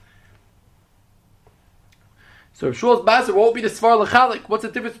 So if Shmuel's Basar, what would be the Svar L'chalik? What's the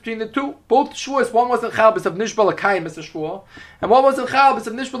difference between the two? Both Shvuas, one wasn't Chalbis of Nishba L'kayim as a Shvuah, and one wasn't Chalbis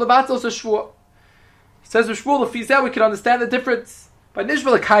of Nishba L'vatel as a Shvuah. He says with Shmuel, if he's there, we can understand the difference. By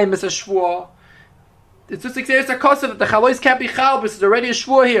Nishba L'kayim as a Shvuah, it's just a cause that the Chalois can't be Chalbis, there's already a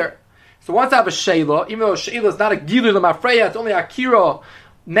Shvuah here. So once I have a Sheila, even though Sheila is not a Gilul L'mafreya, it's only Akira,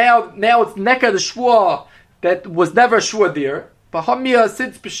 now it's Neka the Shvuah that was never a Shvuah there. But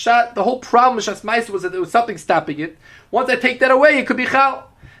since Bishat, the whole problem with Shas Maisa was that there was something stopping it. Once I take that away, it could be Chal.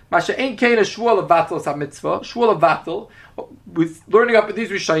 Masha ain't kain a Shvuah L'vatel sa mitzvah. Shvuah L'vatel, with learning up with these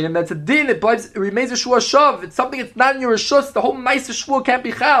Rishonim, that's a din, it remains a Shvuah Shav. It's something that's not in your Rishus. The whole Maisa Shvuah can't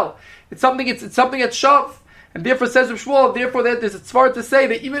be Chal. It's something that's Shav. And therefore says of Shvuah, therefore there's a tzvar to say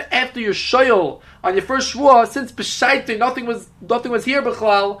that even after your shoyl on your first Shvuah, since B'shaita nothing was here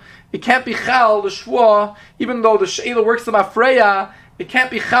b'chlal, it can't be Chal the Shvuah, even though the Sheila works the Mafreya, it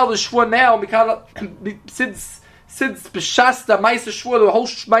can't be Chal the Shvuah now because since B'shasta Ma'isa Shvuah, the whole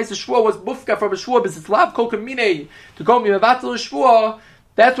Ma'isa Shvuah was Bufka from a Shvuah, but it's Lav Kol Kamine to go Mivatel Shvuah.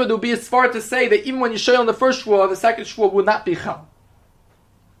 That's what there would be a tzvar to say that even when you shoyl on the first Shvuah, the second Shvuah would not be Chal.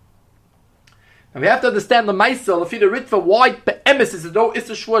 And we have to understand the Maisel, the Fida Ritva, why Be'emes is a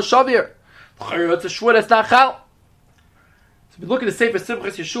Shvuah Shavir. It's a Shvuah that's not Chal. So if you look at the Sefer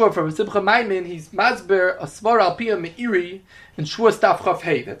Simchas Yeshua from Simcha Maimin, he's Masber, a Svar Al Piyah Me'iri, and Shvuah Staf Chav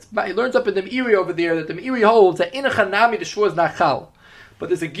Hei. He learns up in the Me'iri over there that the Me'iri holds that in a Chanami the Shvuah is not Chal. But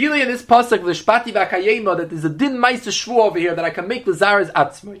there's a Gili in this pasuk, the Shpati V'Akayema, that there's a Din Maisa Shvuah over here that I can make Lazar's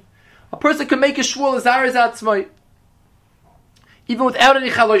Atzmai. A person can make a Shvuah Lazar's Atzmai, even without any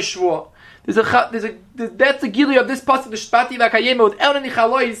Chaloy Shvuah. That's the gili of this pasuk, the Shpati V'Akayema, without any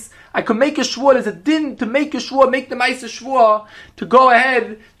chalois. I can make a shvuah. There's a din to make a shvuah, make the ma'isa shvuah, to go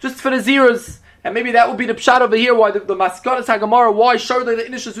ahead just for the zeros. And maybe that would be the pshat over here, why the maskanas hagamara, why surely the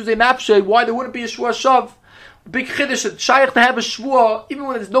initial suze nafshe, why there wouldn't be a shvuah shav. Big chiddush, it's shaykh to have a shvuah, even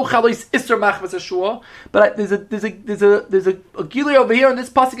when there's no chalois iser machmas a shvuah. But there's a gili over here in this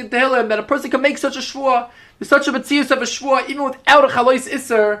pasuk in Tehillim that a person can make such a shvuah. There's such a metzius of a shvuah even without a chalois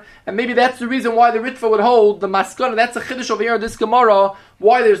iser, and maybe that's the reason why the Ritva would hold the maskana. That's a chiddush over here in this Gemara,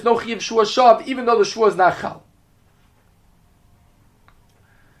 why there's no chiv shvuah shav, even though the shvuah is not chal.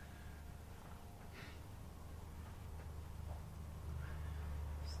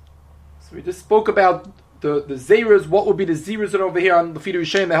 So we just spoke about the zeros. What would be the zeros over here on the Fida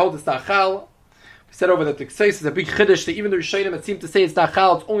Rishonim that hold it's not chal? We said over that the Ksais is a big chiddush that even the Rishonim that seem to say it's not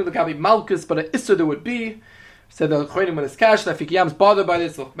chal, it's only the Gabi Malkus, but an Isser there would be. We said the Acharonim when it's cash, that Fikiyam's bothered by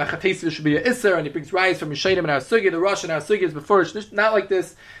this, Machatesi should be an Isser, and he brings rise from Rishonim and our Sugi, the Rosh and our Sugi is before, it's not like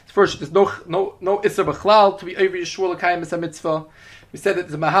this. First, there's no Isser B'chlal to be over Yeshua L'kayim is a mitzvah. We said that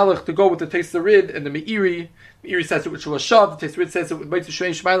there's a Mahalach to go with the Tesarid and the Me'iri. Me'iri says it with Shua Shav, the Tesarid says it with Beit Yisrael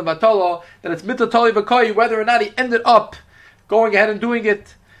Shemaim Vatala, that it's Mitzvah Tali V'Kai, whether or not he ended up going ahead and doing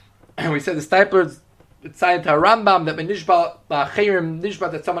it. And we said the Stipler, it's signed to a Rambam that Nishba Acharonim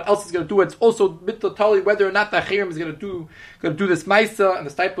Nishba that someone else is going to do it. It's also Mitzvah Tali whether or not the Acharonim is going to do this Maisa, and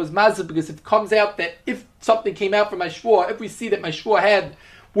the Stipler was Mazah, because it comes out that if something came out from my Shvuah, if we see that my Shvuah had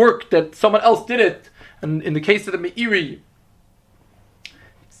work, that someone else did it, and in the case of the Me'iri,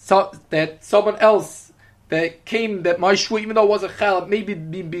 so that someone else that came, that my shvuah, even though it was a chal, maybe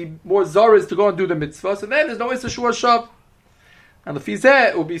be more zaris to go and do the mitzvah. So then there's no issa shvuah shav. And the fizeh,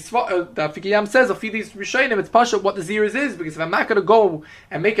 it will be the Fikiyam says, of these Rishonim, it's pasha what the zeros is, because if I'm not going to go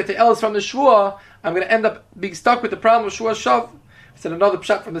and make it to Elis from the shvuah, I'm going to end up being stuck with the problem of shvuah shav. I said another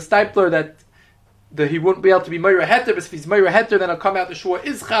pshat from the Stipler that he wouldn't be able to be meira heter, but if he's meira heter, then it'll come out the shvuah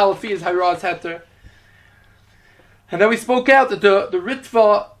is chal, if he is hayraz heter. And then we spoke out that the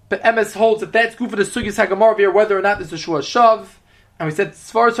Ritva Be'emes holds that that's good for the Sugis Hagamar here, whether or not there's a Shua Shav. And we said,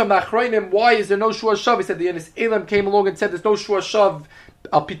 as far as from the Acharonim, why is there no Shua Shav? He said the Yenis Elam came along and said there's no Shua Shav.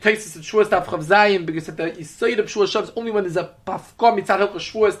 Al Pitaisis and Shua Stav Chav Zayim, because the Yisoid of Shua Shav is only when there's a Pafkom Mitzad Hilchah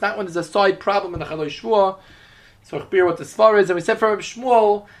Shua, it's not when there's a side problem in the Chaloi Shua. So Achbir what the Svar is, and we said for Rabbi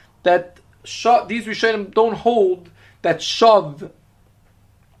Shmuel that these Rishonim don't hold that Shav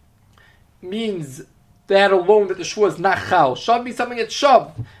means that alone that the shvuah is not chal. Shav means something that's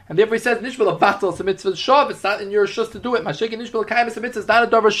shav, and therefore he says nishbel avatel it's a mitzvah shav. It's not in your shus to do it. Mashake nishbel kayim is a mitzvah. It's not a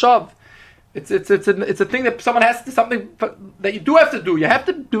davar shav. It's a thing that someone has to, something that you do have to do. You have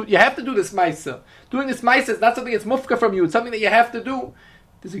to do this ma'isa. Doing this ma'isa is not something that's mufka from you. It's something that you have to do.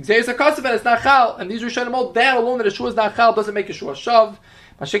 This exeris akasav and it's not chal. And these Rishonim hold that alone that a shvuah is not chal doesn't make a shvuah shav.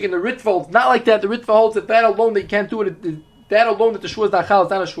 Mashake the Ritva holds not like that. The Ritva holds that alone that you can't do it. That alone that the shvuah is not chal is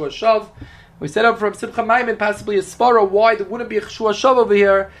not a shvuah shav. We set up from Simcha Maimin possibly a Spira why there wouldn't be a Shua Shav over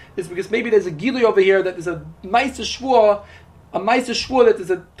here is because maybe there's a Gili over here that there's a nice Shua a Meiser Shvua that is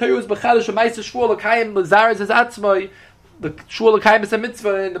a Teirus B'chadish, a Meiser Shvua l'kayim l'zaris as atzmai, the Shvua l'kayim is a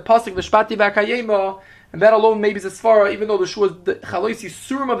mitzvah in the pasuk v'shpati v'akayema, and that alone maybe is a svara, even though the Shvua, the Chaloisi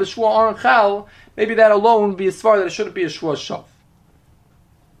Surim of the Shvua aren't Chal, maybe that alone be a svara that it shouldn't be a Shvua Shav.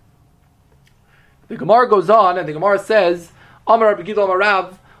 The Gemara goes on, and the Gemara says, Amar Rabbi Gidol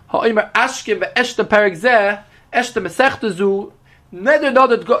Amarav, ha'omer ashkim ve'eshta perek zeh, eshta mesechta zu, neder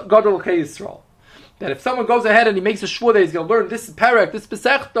nodet gadol kei Yisrael. That if someone goes ahead and he makes a shvur that he's going to learn this perek, this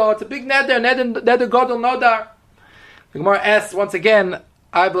pesechta, it's a big neder gadol nodar. The Gemara asks once again,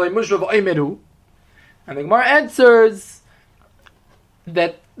 I believe mushrav oimeru, and the Gemara answers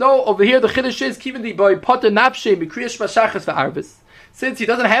that no, over here the chiddush is keeping the boy poter nafshe b'kriyas mashachas ve'arvis. Since he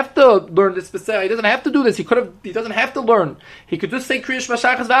doesn't have to learn this pesechta, he doesn't have to do this. He doesn't have to learn. He could just say kriyas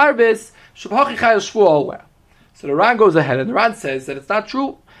mashachas ve'arvis shabhachi chayil shvur alweh. So the Ran goes ahead and the Ran says that it's not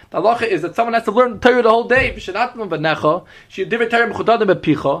true. The halacha is that someone has to learn Torah the whole day. That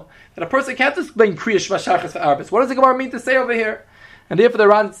a person can't explain Kriya Shmashachas V'Arbis. What does the Gemara mean to say over here? And therefore the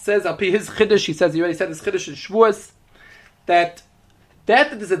Ran says, Al Pi his Chiddush, he says, he already said his Chiddush in Shavuos, that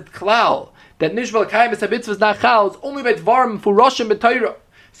is a klal, that Nishval Kayim is a mitzvah not chal, is only by Dvarim for Roshim b'Torah.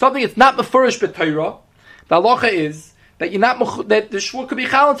 Something that's not mefurish b'Torah. The halacha is that that the Shavuot could be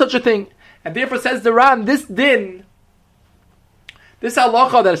chal on such a thing. And therefore says the Ran, this din, this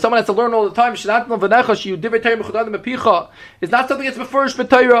halacha that if someone has to learn all the time, is not something that's befurish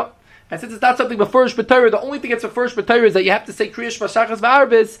b'Torah. And since it's not something befurish b'Torah, the only thing that's befurish b'Torah is that you have to say kriyash mashachas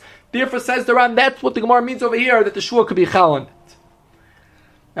v'arbis. Therefore says the Ran, that's what the Gemara means over here, that the shua could be chal on it.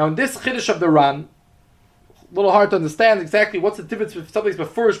 Now in this chiddush of the Ran, a little hard to understand exactly what's the difference if something's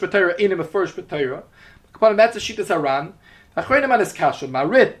befurish b'Torah and befurish b'Torah. But that's a shittas Haran. Acharonim on his kasha,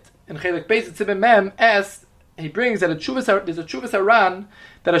 Marit in Chelik Beis Tzibim Mem asks. He brings that there's a Chuvas Haran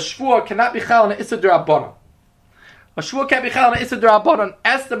that a shvua cannot be chal on an Issa D'Rabbanan. A shvua can't be chal on an Issa D'Rabbanan.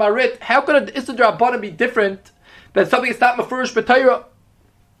 Ask the Marit, how could an Issa D'Rabbanan be different than something that's not mefurish b'Torah?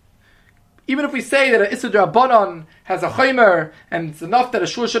 Even if we say that an Issa D'Rabbanan has a chaymer and it's enough that a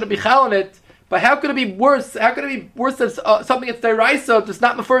shvua shouldn't be chal on it, but how could it be worse? How could it be worse than something that's deraisa that's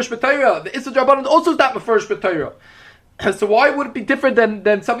not mefurish b'Torah? The Issa D'Rabbanan also is not mefurish b'Torah. So why would it be different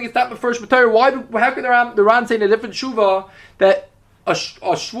than something that's not mefurish b'Torah? How can the Ran say in a different shuvah that a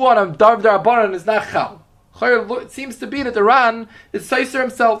shvuah on a darv d'Rabbanan is not chal? It seems to be that the Ran is Seiser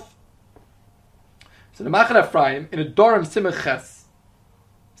himself. So the Machan Ephraim in a Dorim Simach Ches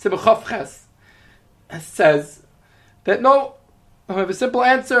says that no, I have a simple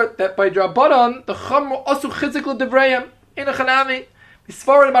answer that by d'Rabbanan the Chum also chizik l'divrayim in a chanami. The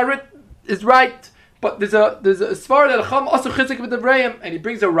Sfarim Marit is right. But there's a svar that Chum also chizik with the Vrayim, and he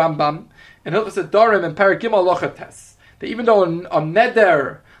brings a Rambam and Hilchos Nedarim and Parakim Alochates that even though on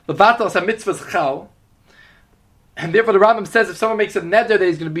Neder Levatos a mitzvah's chal, and therefore the Rambam says if someone makes a Neder that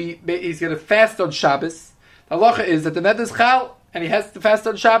he's going to fast on Shabbos, the halacha is that the Neder is chal and he has to fast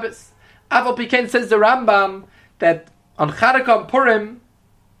on Shabbos. Aval Piken says the Rambam that on Chanukah and Purim,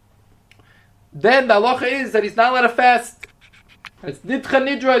 then the halacha is that he's not allowed to fast. It's Nidcha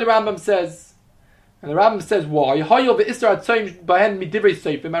Nidroi, the Rambam says. And the Rambam says, why? The Rambam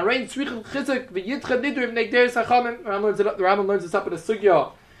learns this up in the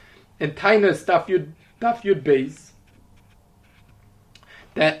Sugya in Tainus Daf Yud Beis.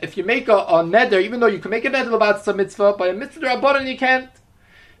 That if you make a neder, even though you can make a neder about some mitzvah, by a mitzvah d'Rabbanan you can't.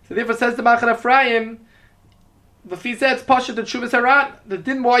 So therefore says the Machan Ephraim, the Fizeh it's Pasha the Shuvas Haran. The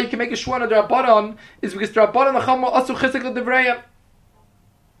din why you can make a shvuah on d'Rabbanan is because d'Rabbanan the Chum also chizik l'divrayim.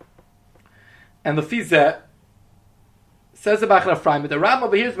 And the Fizeh says the Machan Ephraim, but the Ram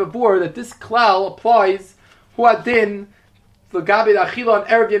over here is before that this klal applies huadin the gabi achila and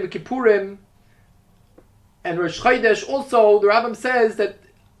erev Yom Kippurim and Rosh Chodesh. Also, the Rambam says that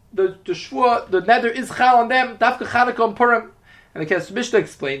the shvuah, the neder is chal on them dafka Chanukah and Purim. And the Mishnah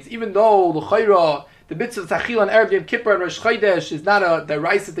explains, even though the chayra, the mitzvah achila and erev Yom Kippur and Rosh Chodesh is not a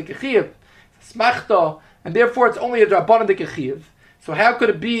deraisa de kechiv, smachta, and therefore it's only a drabbanan de kechiv. So how could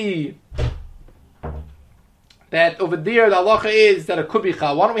it be that over there the halacha is that it could be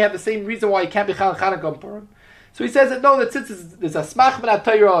chal? Why don't we have the same reason why it can't be chal and Chanukah and Purim? So he says that no, that since there's a smach minat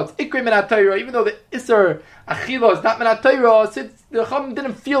Torah, it's ikri minat Torah, even though the iser achila is not minat Torah, since the Chum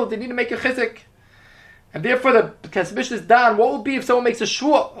didn't feel it, they need to make a chizik. And therefore the Mishnah is down, what would be if someone makes a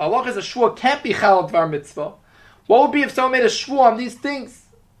shvuah? Allah is a shvuah can't be chal dvar mitzvah. What would be if someone made a shvuah on these things?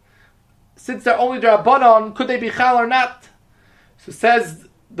 Since they're only d'Rabbanan, could they be chal or not? So says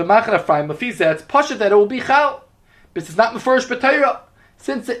the Machan Ephraim, Mefizeh, it's pasha that it will be chal, but it's not mefurish b'Torah.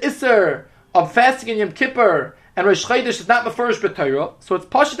 Since the iser of fasting in Yom Kippur and Rosh Chodesh is not mefurish b'Torah, so it's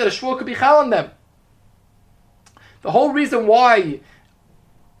pasha that a shvuah could be chal on them. The whole reason why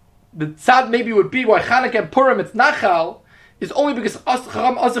the tzad maybe would be why Chanukah and Purim it's nachal is only because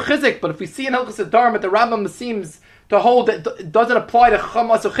Chacham Asu Chizik. But if we see in Hilchos Nedarim that the Rambam seems to hold that it doesn't apply to Chacham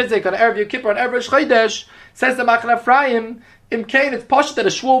Asu Chizik on Erev Yom Kippur and Erev Rosh Chodesh, says the Machane Ephraim, in Cain it's poshut that a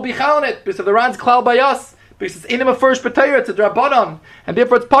shvul will be chal on it because of the Ran's klal by us. Because it's in a first b'Torah, it's a drabanan, and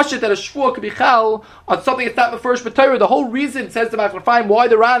therefore it's poshut that a shvul could be chal on something that's not a first b'Torah. The whole reason, says the Machane Ephraim, why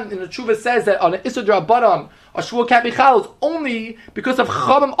the Ran in the Tshuva says that on an Issa drabanan a shvul can't be chal is only because of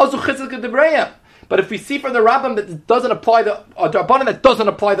Chacham Asu Chizik Debrayim. But if we see from the Rambam that it doesn't apply the drabanan that doesn't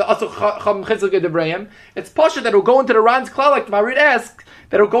apply the Asu Chacham Chizik Debrayim, it's poshut that it will go into the Ran's klal, like the Marid asks,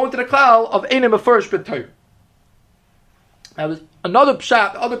 that it will go into the klal of Einim a first b'Torah. Now, there's another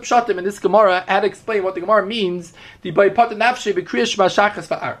pshat, other pshatim in this Gemara had to explain what the Gemara means. The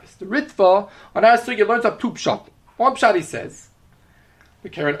Ritva on our sugya learns up two pshat. One pshat he says, the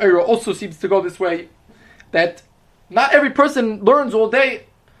Karen Eira also seems to go this way, that not every person learns all day.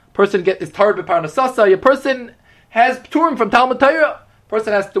 Person is tired of parnasasa. A person has pturim from Talmud Torah.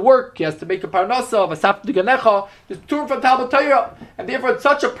 Person has to work, he has to make a parnasa of a saf d'ganecha. There's pturim from Talmud Torah, and therefore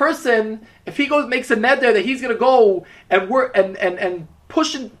such a person, if he makes a neder that he's going to go and work and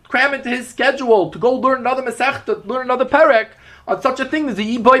push and cram into his schedule to go learn another masechta, learn another perek on such a thing, there's a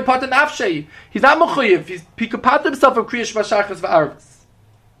yiboy patan afshei. He's not mechuyev. He could pat himself from kriyash v'shachas v'arvus.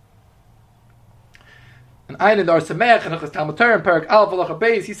 And Ein in the Ar Sameach and Talmud Torah and perek Aleph Halacha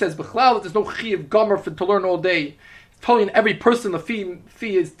Beis, he says b'chlal there's no chiyav gomer to learn all day. Telling every person the fee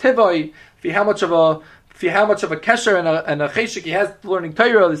is tivoi, how much of a kesher and a cheshik he has to learning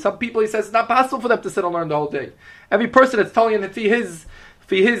Torah. There's some people he says it's not possible for them to sit and learn the whole day. Every person that's telling him that his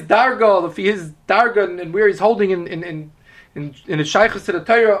darga and where he's holding in his shaykhus to the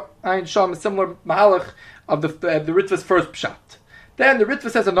Torah, Ayin Sham, a similar mahalach of the Ritva's first pshat. Then the Ritva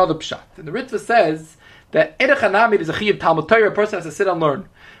says another pshat, and the Ritva says that Erech Hanamid is a chiyav Talmud Torah. A person has to sit and learn.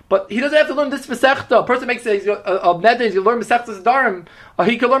 But he doesn't have to learn this Masechta. A person makes a neder, he's going to learn Masechtas Nedarim, or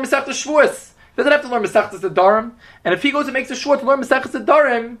he can learn Masechtas Shavuos. He doesn't have to learn Masechtas Nedarim. And if he goes and makes a shvuah to learn Masechtas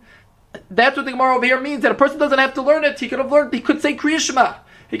Nedarim, that's what the Gemara over here means, that a person doesn't have to learn it. He could have learned, he could say Kriya Shema.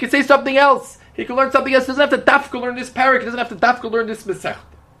 He could say something else. He could learn something else. He doesn't have to dafka learn this parak. He doesn't have to dafka learn this Masechta.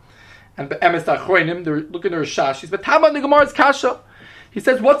 And the Emes Acharonim, they're looking at Rishash. He's but Tama the Gemara's Kasha. He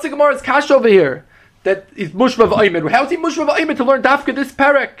says, what's the Gemara's Kasha over here? That is mushva v'aymed. How is he mushva v'aymed to learn dafka this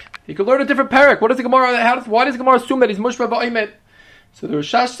parak? He could learn a different parak. What is the Gemara? Why does the Gemara assume that he's mushva v'aymed? So the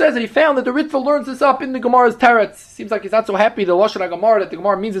Rishash says that he found that the Ritva learns this up in the Gemara's teretz. Seems like he's not so happy the lashon Gemara that the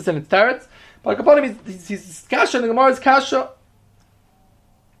Gemara means this in its teretz. But upon him, he's kasha and the Gemara's kasha.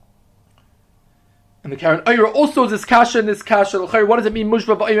 And the Karen Eira also is this kasha and this kasha. What does it mean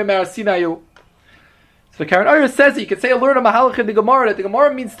mushva v'aymed merasinayu? So the Karen Eira says that you could say learn a mahalach in the Gemara that the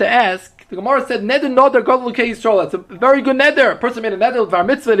Gemara means to ask. The Gemara said, Neder Nodar Gadol Kei Yisrael. That's a very good neder. A person made a neder with our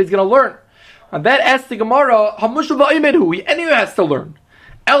mitzvah that he's going to learn. And that asks the Gemara, Hamushu Va'imedu. He anyway has to learn.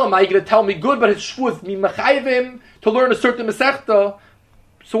 Elam, are you going to tell me good, but his shvuz, me machayvim, to learn a certain mesechta.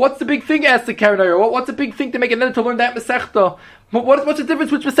 So what's the big thing, asks the Karen Eira? What's the big thing to make a neder to learn that mesechta? What's the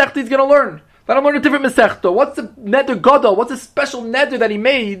difference which mesechta he's going to learn? Let him learn a different mesechta. What's the neder Gadol? What's the special neder that he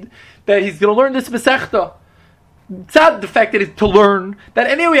made that he's going to learn this mesechta? It's not the fact that he's to learn, that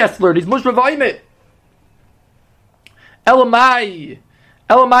anyway he has to learn. He's mushra v'aymet. Elamai,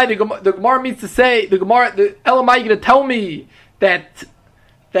 the Gemara means to say, Elamai, you're going to tell me that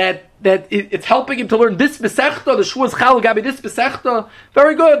it's helping him to learn this mesechta, the Shavuos Chal Gabi, this mesechta.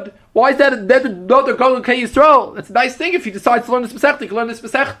 Very good. Why is that another Golden Kei Yisrael? That's a nice thing if he decides to learn this mesechta, he can learn this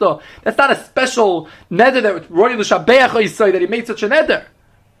mesechta. That's not a special neder that Roy L'Shabeach Yisrael that he made such a neder.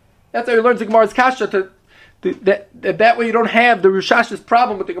 That's how he learns the Gemara's kasha that way you don't have the Rishash's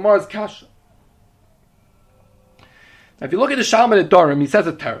problem with the Gemara's kasha. Now if you look at the Shalman Nedarim, he says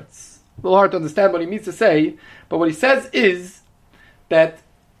a teretz. A little hard to understand what he means to say, but what he says is that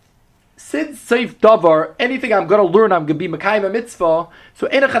since Seif Davar, anything I'm going to learn, I'm going to be Mekayim a mitzvah, so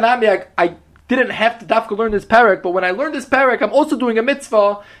Ein Chanami, I didn't have to dafka learn this parak, but when I learn this parak, I'm also doing a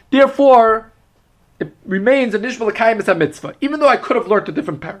mitzvah, therefore it remains a Nishma L'Kayim as a mitzvah, even though I could have learned a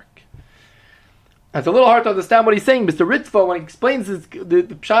different parak. It's a little hard to understand what he's saying. Mr. Ritva, when he explains the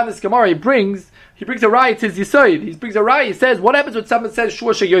Pshat this Gemara, he brings a raya to his Yisoid. He brings a raya, he says, what happens when someone says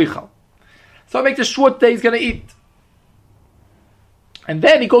Shua Sheyoichal? Someone makes a Shua that he's going to eat. And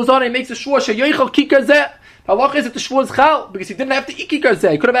then he goes on and makes a Shua Sheyoichal Kikar Zeh. The halacha is that the Shua is Chal, because he didn't have to eat Kikar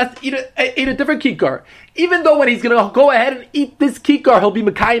Zeh. He could have asked to eat a different Kikar. Even though when he's going to go ahead and eat this Kikar, he'll be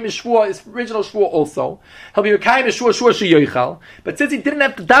Mekayim his Shua, his original Shua also. He'll be Mekayim his Shua Sheyoichal. But since he didn't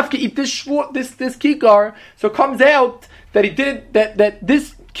have to dafka eat this Shua, this Kikar, so it comes out that he did that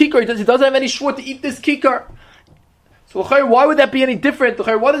this Kikar, he doesn't have any Shua to eat this Kikar. So why would that be any different?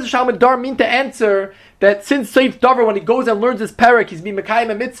 What does the Shalom Dar mean to answer that since Seif Davar, when he goes and learns his parak, he's being Mekayim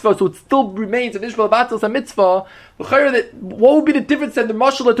a mitzvah, so it still remains an Ishmael Battles a mitzvah? What would be the difference that the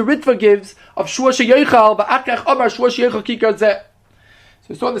mashal that the Ritva gives of Shua Sheyechal v'Akach Amar Shua Sheyechal Kikar Zeh?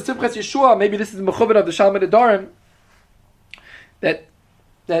 So in the Simchas Yeshua, maybe this is the Mechuvin of the Shalom Nedarim, that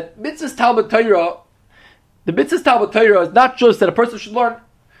mitzvahs Talmud Torah, the mitzvahs Talmud Torah is not just that a person should learn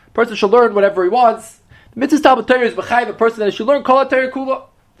whatever he wants. The mitzvahs Talmud Torah is b'chayv a person that should learn kol Torah kula.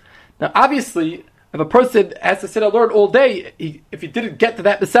 Now, obviously, if a person has to sit and learn all day, if he didn't get to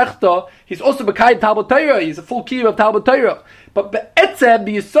that Masechta, he's also b'chayv Talmud Torah. He's a full key of Talmud Torah. But be'etzem,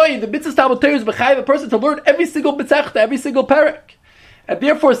 the mitzvahs Talmud Torah is b'chayv a person to learn every single Masechta, every single parak. And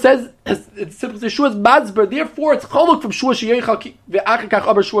therefore it says, it's simply Shua's Mazber, therefore it's choluk from Shua Sheyechal ve'achakach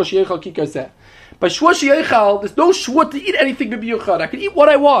Amar Shua Sheyechal Kikar Zeh. By Shua Sheyechal, there's no Shua to eat anything b'biyuchad. I can eat what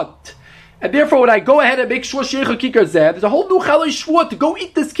I want. And therefore when I go ahead and make Shua Sheyechal Kikar Zeh, there's a whole new Chalai Shua to go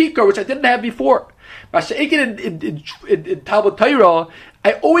eat this Kikar, which I didn't have before. In Talmud Torah,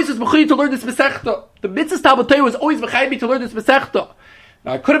 I always was mechuyev to learn this Masechta. The mitzvah Talmud Torah was always mechuyev me to learn this Masechta.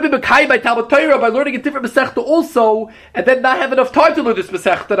 Now, I could have been Mekai by Talmud Torah by learning a different Masechta also, and then not have enough time to learn this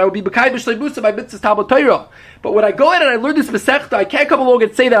Masechta, and I would be Mekai b'Shleimusa by Mitzvah Talmud Torah. But when I go in and I learn this Masechta, I can't come along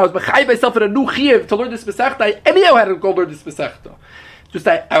and say that I was Mekai myself in a new Chiyuv to learn this Masechta. I anyhow had to go learn this Masechta. Just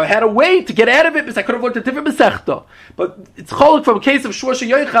I had a way to get out of it because I could have learned a different Masechta. But it's choluk from a case of Shua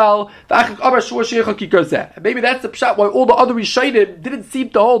Sheyechal, v'achak Amar Shua Sheyechal Kikar Zeh. And maybe that's the pshat why all the other Rishonim didn't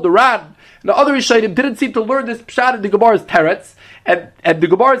seem to hold, the Ran, and the other Rishonim didn't seem to learn this pshat in the Gemara's Teretz. And the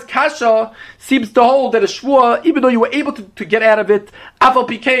Gemara's Kasha seems to hold that a Shua, even though you were able to get out of it, Afal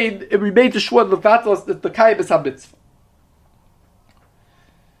Pikein, it remains a Shua the Vatlas, the Kayim is HaMitzvah.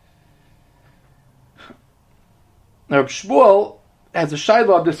 Now, Reb Shmuel has a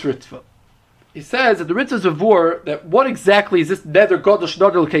shayla on this Ritva. He says that the Ritva is a vor, that what exactly is this Neder Godosh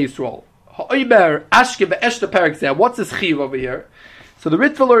Nodel Keisrol? Ha'omer Ashke Be'eshta Perak Zeh. What's this Chiv over here? So the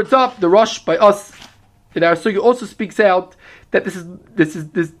Ritva learns up, the Rosh by us, in our Sugi also speaks out that the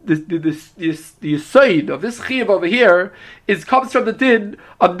Yisoid of this Chiv over here comes from the din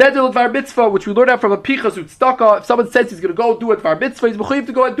of Nedel Dvar Mitzvah, which we learn out from a Pichas Utstaka. If someone says he's going to go do it Dvar Mitzvah, he's mechuyev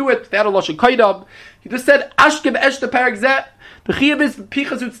to go and do it. They had a Lashon Kaidam. He just said Ashke Be'eshta Perak Zeh. The Chiv is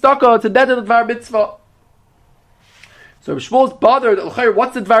Pichas Utstaka. It's a Nedel Dvar Mitzvah. So Shmuel's bothered.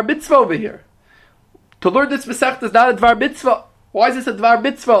 What's the Dvar Mitzvah over here? To learn this Masechta is not a Dvar Mitzvah. Why is this a Dvar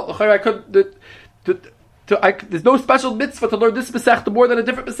Mitzvah? I could. There's no special mitzvah to learn this Masechta more than a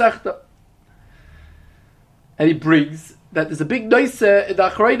different Masechta. And he brings that there's a big noise in the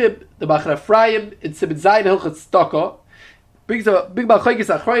Acharonim, the Machar Ephraim, in Siman Zayin Hilchot Staka. Brings a big Machlokes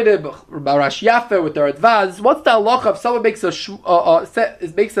Acharonim, Rash Yafer with their advance. What's the halacha if someone makes a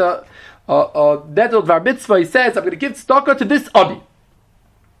Nedel Dvar Mitzvah? He says, I'm going to give Staka to this Ani.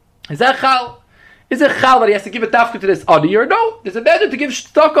 Is that Chal? Is it chal that he has to give a dafka to this ani or no? There's a neder to give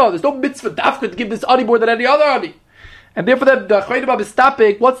shtaka. There's no mitzvah dafka to give this ani more than any other ani. And therefore the Acharonim is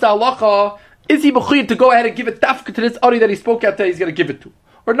stopping. What's the halacha? Is he mechuyev to go ahead and give a dafka to this ani that he spoke out there he's going to give it to?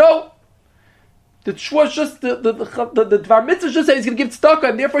 Or no? The shua is just, the dvar mitzvah just says he's going to give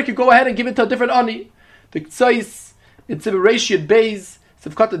tzedakah, and therefore he can go ahead and give it to a different ani. The tzais, in Simuration Beis,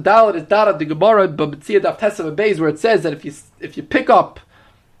 Sivkat Dalet is Dara, the Gemara, but B'tzia Daf Tesav Beis, where it says that if you pick up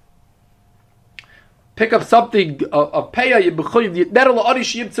something of Peya, you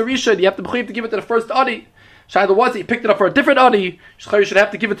have to give it to the first Ani. Shaila was he picked it up for a different Ani. You should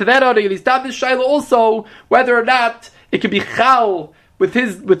have to give it to that Ani. And he's done this Shaila also, whether or not it could be Chal with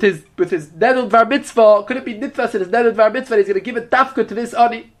his Nedel Dvar Mitzvah. Could it be Nitfas in his Nedel Dvar Mitzvah? He's going to give it Dafka to this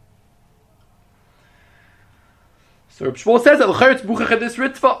Ani. So Reb Shmuel says that L'chayr it's Buchach in this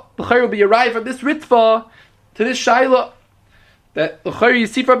Ritva. L'chayr will be arrived from this Ritva to this Shaila. That L'chayr you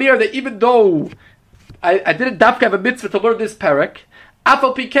see from here that even though I didn't dafka have a mitzvah to learn this parak,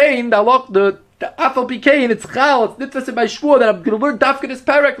 Afal Pikein, the Afal Pikein, it's chal, it's nitfas in my shvur that I'm going to learn dafka this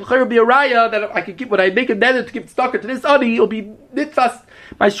parak. L'chayr will be a raya that I can give when I make a neder to give tzedakah to this ani. It'll be nitfas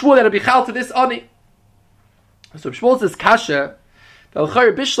my shvur that it'll be chal to this ani. So Shmuel says kasha. The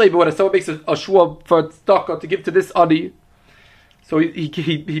l'chayr bishlei, but when someone makes a shvur for tzedakah to give to this ani, so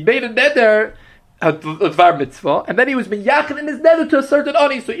he made a neder. A dvar mitzvah, and then he was miyachin in his neder to a certain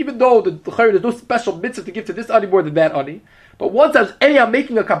ani. So even though there's no special mitzvah to give to this ani more than that ani, but once I was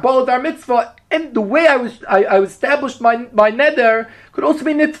making a kabbalah dvar mitzvah, and the way I established my neder could also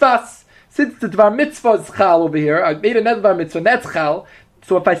be nitfas. Since the dvar mitzvah is chal over here, I made a neder dvar mitzvah, and that's chal.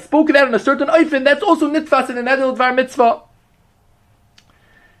 So if I spoke it out in a certain oifen, that's also nitfas in a neder dvar mitzvah.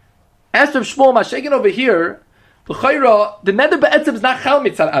 As for Shmuel Mashiach over here, The neder be'etzem is not chal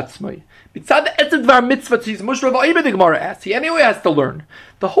mitzad atzmai. Mitzad the etzem dvar mitzvah tzis mushra v'ayim the Gemara asks. He anyway has to learn.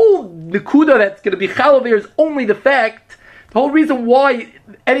 The whole nekuda that's going to be chal over here is only the fact. The whole reason why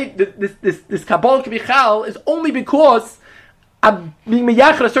this Kabbalah can be chal is only because I'm being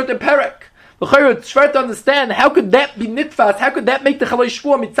meyachar a certain perek. It's hard to understand how could that be nitfas? How could that make the chaloi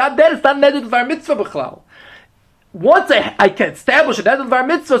shvua mitzad? That is not neder dvar mitzvah b'chlal. Once I can establish a neder dvar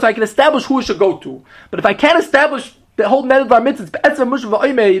mitzvah, so I can establish who it should go to. But if I can't establish the whole neder dvar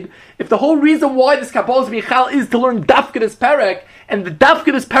mitzvah, if the whole reason why this Kabbalah is michal is to learn dafkedus perek, and the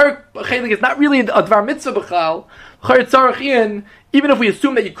dafkedus perek is not really a dvar mitzvah b'chal, even if we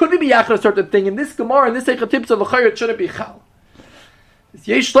assume that you could be miyachar a certain thing, in this Gemara, in this Eichatipsa, it shouldn't be chal.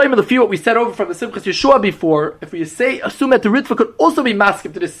 Yechiel the few what we said over from the Simchas Yeshua before. If we assume that the Ritva could also be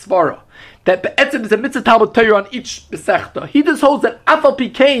maskim to this Spira, that be'etzem is a mitzvah Talmud Torah on each besechta. He just holds that afal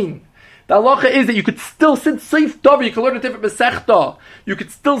pikein. The halacha is that you could still, since Seif Davar, you can learn a different besechta. You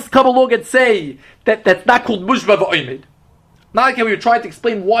could still come along and say that that's not called mushba v'oimed. Not like how we were trying to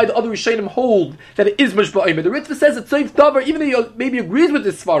explain why the other Rishonim hold that it is mushba v'oimed. The Ritva says it's Seif Davar, even though he maybe agrees with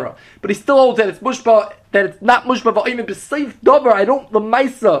this Spira, but he still holds that it's mushba. That it's not mushba v'oimed, but Seif Davar, I don't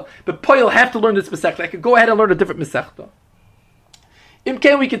l'maisa, but Poyel have to learn this mesechta. I could go ahead and learn a different mesechta.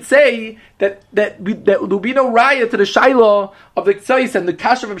 Imken, we could say that there will be no raya to the shaila of the tzais and the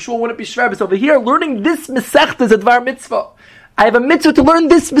kasha from Shmuel wouldn't be shver. So over here, learning this mesechta is a dvar mitzvah. I have a mitzvah to learn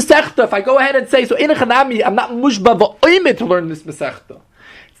this mesechta. If I go ahead and say, so in a chanami, I'm not mushba v'oimed to learn this mesechta.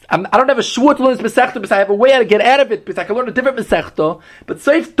 I don't have a shvuah to learn this mesechta because I have a way to get out of it because I can learn a different mesechta. But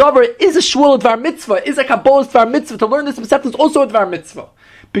Seif Davar is a shvuah dvar mitzvah, is a kabbalah dvar mitzvah. To learn this mesechta is also a dvar mitzvah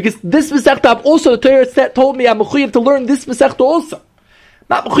because this mesechta I've also, the Torah told me I'm mechuyev to learn this mesechta also.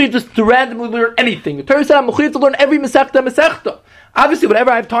 Not mechuyev just to randomly learn anything. The Torah said I'm mechuyev to learn every mesechta. Obviously,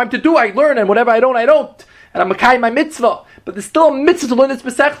 whatever I have time to do, I learn, and whatever I don't, I don't. And I'm mekayim my mitzvah. But there's still a mitzvah to learn this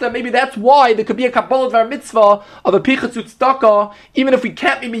mesechta. Maybe that's why there could be a kabbalah dvar mitzvah of a pichas tzedakah, even if we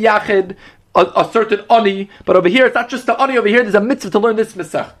can't be miyachid a certain ani. But over here, it's not just the ani. Over here, there's a mitzvah to learn this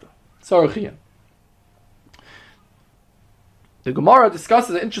mesechta. Sorry. The Gemara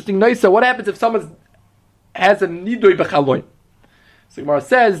discusses an interesting noisa. What happens if someone has a nidui b'chaloim? So the Gemara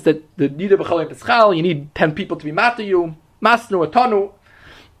says that the nidui b'chaloim is chal. You need 10 people to be mata you, masnu atanu.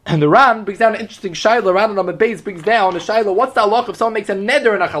 And the Ran brings down an interesting shaila. Ran on the base brings down a shaila. What's the halacha if someone makes a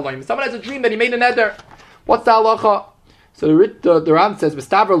neder in Acharonim? Someone has a dream that he made a neder. What's the halacha? So the Ran says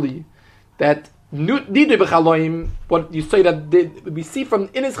b'stavrali that nidui b'chaloim. What you say that we see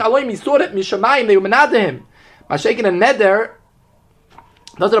from in his chaloim, he saw that mishamayim they were menada him. Mashaking a neder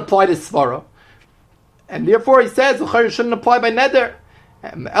doesn't apply to svara, and therefore he says the chayyur shouldn't apply by neder.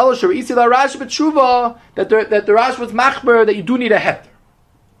 Elishar isi la Rash b'tshuva that the Rash was machber that you do need a heter.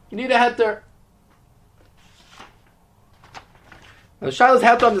 You need a heter. Now the Shilas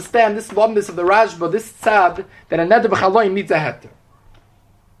have to understand this oneness of the Rashba, this tzad, that a neder b'chaloim needs a heter.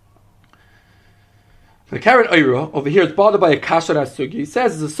 The Karen Oira over here is bothered by a kasher sugi. He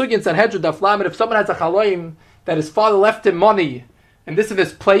says there's a sugi in Sanhedrin Daf Lamed. If someone has a chaloim that his father left him money, and this is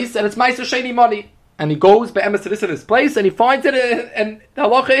his place, and it's ma'aser sheni money, and he goes be'emes to this in his place, and he finds it, and the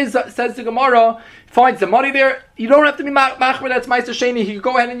halacha is, says the Gemara, finds the money there. You don't have to be machmer that's ma'aser sheni. He can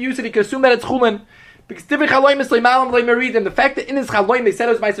go ahead and use it. He can assume that it's chulin because different chaloim is leimalam leimeridim. The fact that in his chaloim they said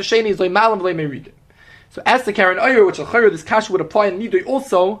it was ma'aser sheni is leimalam leimeridim. So as the Karen Oyer, which this kasha would apply in nidui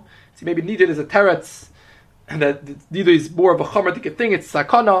also. See, maybe nidui is a teretz, and that nidui is more of a chomertic thing. It's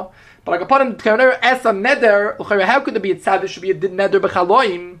sakana. But like upon him, Karen Oyer asks a neder. How could there be a tzad? There should be a neder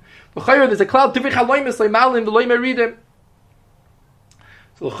b'chaloim. There's a cloud different chaloim is leimalim the leimeridim.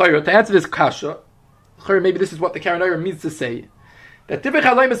 So to answer this kasha. Maybe this is what the Karen Oyer means to say. That different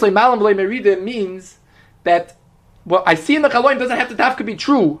chaloim is leimalam leimeridim means that what I see in the chaloim doesn't have to dafka be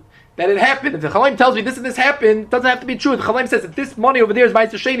true. That it happened. If the chaloim tells me this and this happened, it doesn't have to be true. If the chaloim says that this money over there is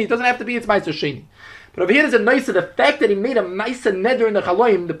ma'aser sheni, it doesn't have to be it's ma'aser sheni. But over here there's a nicer, the fact that he made a ma'aser neder in the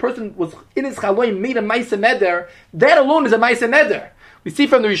chaloim, the person was in his chaloim made a ma'aser neder, that alone is a ma'aser neder. We see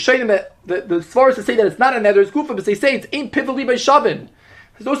from the Rishonim that the Svaras say that it's not a neder, it's gufa, but they say it's ain't pivali by shavin.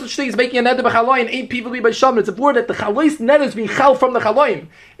 There's no such thing as making a neder b'chaloim, ain't pivali by shavin. It's a word that the chalois neder is being chal from the chaloim.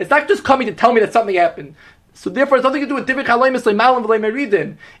 It's not just coming to tell me that something happened. So therefore, it's nothing to do with different chaloimis leimalam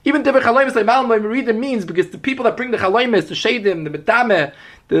v'leimeridin. Even different chaloimis leimalam v'leimeridin means because the people that bring the chaloimis, the shadim, the bedame,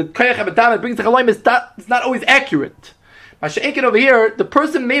 the koyach bedame brings the chaloimis, it's not always accurate. Masha'ekin over here, the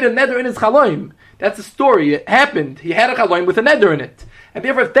person made a neder in his chaloim. That's a story. It happened. He had a chaloim with a neder in it, and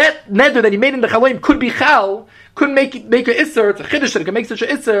therefore, if that neder that he made in the chaloim could be chal, could make a isser, it's a chiddush that it can make such a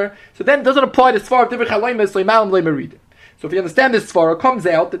isser. So then, it doesn't apply to svar of different chaloimis leimalam v'leimeridin. So if you understand this svara, it comes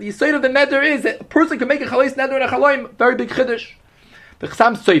out that the yesod of the neder is that a person can make a chalais neder and a chalaim, very big chiddush. The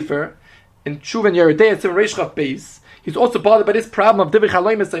Chassam Sofer, in Tshuva and Yeridei, it's in Reish Chaf Beis, he's also bothered by this problem of Divrei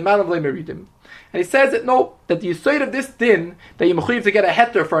chalaim and Seiman of Leimeridim. And he says that no, that the yesod of this din, that you mechuyev to get a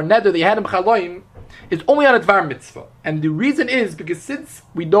heter for a neder that you had in chalaim, is only on a dvar mitzvah. And the reason is because since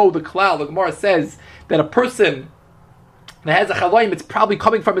we know the klal, the Gemara says that a person that has a chalaim, it's probably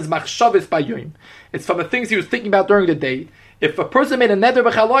coming from his machshavos by yom. It's from the things he was thinking about during the day. If a person made a neder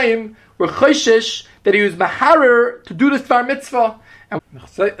b'chalaim, we're choishish that he was maharer to do this dvar mitzvah. And the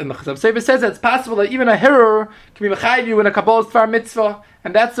Chassam Sofer says that it's possible that even a hirer can be mechayiv you in a kabbalah's dvar mitzvah.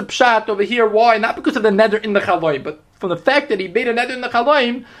 And that's the pshat over here. Why? Not because of the neder in the chalaim, but from the fact that he made a neder in the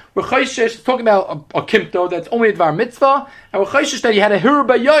chalaim, we're choishish, talking about a kimto that's only a dvar mitzvah, and we're choishish that he had a hirer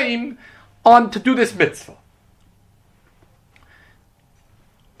b'yom on to do this mitzvah.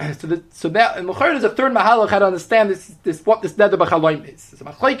 So that in L'chayr is a third mahalach how to understand this what this neder b'chalaim is. So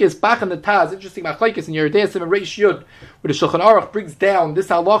machlekes bach and the Taz, interesting machlekes in Yeridei Sim and Reish Yud, where the Shulchan Aruch brings down this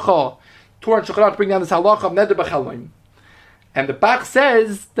halacha, Torah and Shulchan Aruch bring down this halacha of neder b'chalaim, and the Bach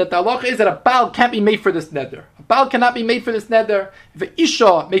says that the halacha is that a baal can't be made for this neder. A baal cannot be made for this neder. If an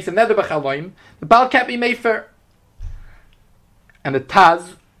isha makes a neder b'chalaim, the baal can't be made for. And the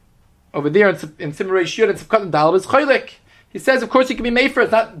Taz over there in Sim Reish Yud and Sivkat and Dalab is chaylik. He says, of course, he can be made for it.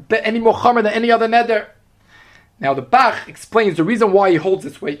 It's not any more chamer than any other neder. Now, the Bach explains the reason why he holds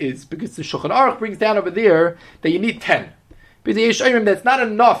this way is because the Shulchan Aruch brings down over there that you need 10. Because the Yechiel that's not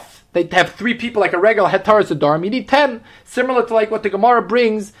enough they have 3 people like a regular hetaras adarm. You need 10, similar to like what the Gemara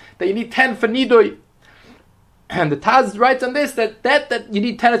brings, that you need 10 for nidui. And the Taz writes on this that you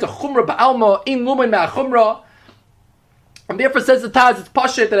need 10 as a chumrah ba'alma in lumen ma'achumrah. And therefore says the Taz, it's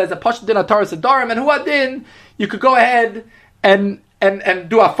pashit that as a pashit din hetaras adarm, and huadin, you could go ahead and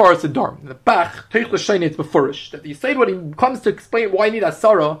do afaras adarm. The Bach, Teich L'Shayne, it's befurish. That you say when he comes to explain why you need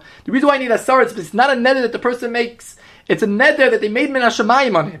asara, the reason why you need asara is because it's not a neder that the person makes, it's a neder that they made min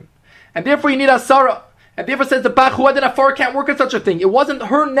hashemayim on him. And therefore you need asara. And therefore says the Bach, who had an afar can't work on such a thing. It wasn't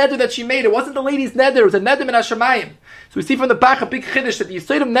her neder that she made. It wasn't the lady's neder. It was a neder min hashemayim. So we see from the Bach a big chiddush that the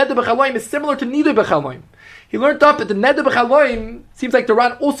yisod of neder b'chaloim is similar to nidui b'chaloim. He learned up that the neder b'chaloim seems like the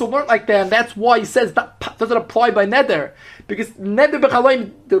Ran also learned like that, and that's why he says that doesn't apply by neder. Because neder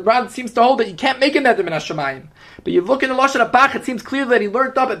b'chaloim, the Ran seems to hold that you can't make a neder min hashemayim. But you look in the Lashon HaBach, it seems clear that he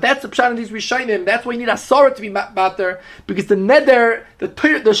learned up, and that's the pshat in these Rishonim. That's why you need asara to be matter, because the neder, the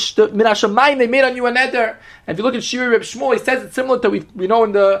min hashemayim, they made on you a neder. And if you look at Shiri Reb Shmuel, he says it's similar to we know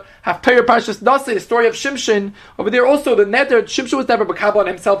in the Haftarah Parshas Nasi, the story of Shimshon. Over there also the neder, Shimshon was never makabel on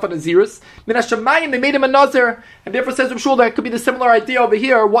himself on Nazirus. Min hashemayim, they made him a nazir, and therefore says Reb Shmuel that could be the similar idea over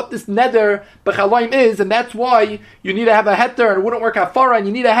here, what this neder b'chaloim is, and that's why you need to have a heter, and it wouldn't work hafara, and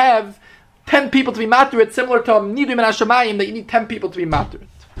you need to have 10 people to be matur, similar to nidim min hashemayim, that you need 10 people to be matur.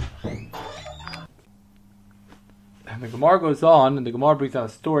 And the Gemara goes on, and the Gemara brings down a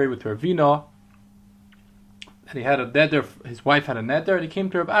story with Ravina, that he had a neder, his wife had a neder, and he came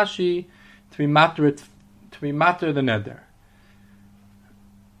to Rav Ashi to be matur the neder.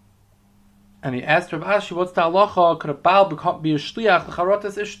 And he asked Rav Ashi, what's the halacha? Could a baal be a shliach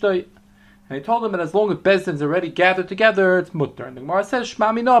l'charotas ishtoi? And he told him that as long as bezdin's already gathered together, it's mutter. And the Gemara says,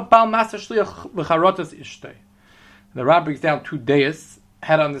 Shema mina baal master shliach l'charotas ishtoi. And the Rabbi brings down 2 days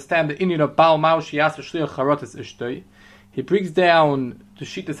how to understand the inyan of baal mao shiyasa shliach charotas ishtoi. He brings down to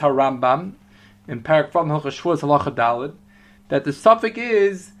Shitas HaRambam in Parak from Hilchos Shvuos Halacha Daled that the suffix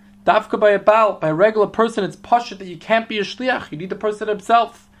is dafka by a baal, by a regular person. It's pashut that you can't be a shliach. You need the person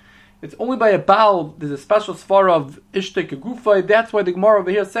himself. It's only by a baal. There's a special svara of ishtei kegufay. That's why the Gemara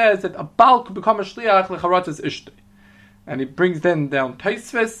over here says that a baal could become a shliach lecharotas ishtei. And he brings then down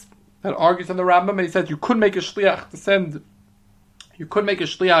Taisvis that argues on the Rambam, and he says you could make a shliach to send. You could make a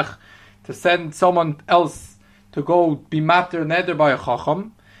shliach to send someone else to go be mater neder by a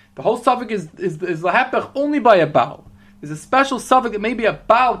chacham. The whole suffix is lahapech only by a baal. There's a special suffix that maybe a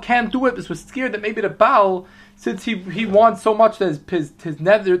baal can't do it because we're scared that maybe the baal, since he wants so much that his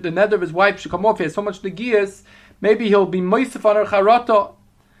neder, the neder of his wife should come off, he has so much negias, maybe he'll be moisef on her charata,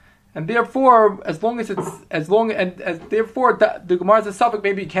 and therefore, the Gemara is a suffix,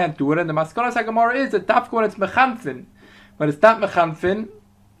 maybe he can't do it, and the maskanas HaGemara is that dafka when it's mechanfin, when it's not mechanfin,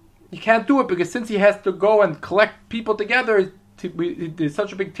 you can't do it because since he has to go and collect people together, there's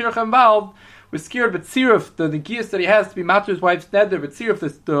such a big tircha involved. We're scared, but sirif, the gears that he has to be matter his wife's neder, but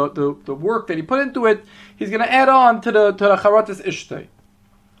sirif, the work that he put into it, he's going to add on to the charotas ishtei.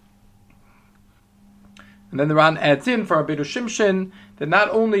 And then the Ran adds in for Rabbi Shimshon that not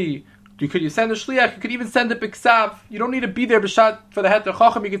only could you send a shliach, you could even send it b'ksav. You don't need to be there b'shat for the heter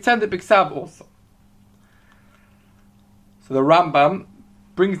chacham. You could send it b'ksav also. So the Rambam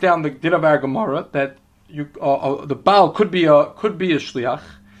brings down the din of our Gemara that the Baal could be a shliach,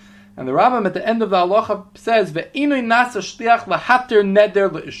 and the Rambam at the end of the halacha says ve'inui nasa shliach lahater neder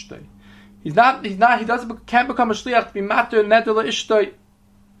leishtoi. He can't become a shliach to be mater neder leishtoi.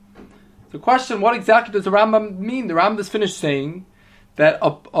 The question: what exactly does the Rambam mean? The Rambam is finished saying that a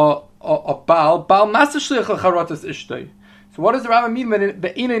Baal nasa shliach lacharotas ishtoi. So what does the Rambam mean when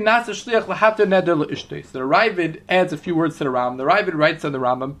ve'inui nasa shliach lahater neder leishtoi? So the Ravid adds a few words to the Rambam. The Ravid writes on the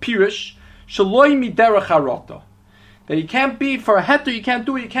Rambam Pirish shaloi miderech harota. That you can't be for a heter, you can't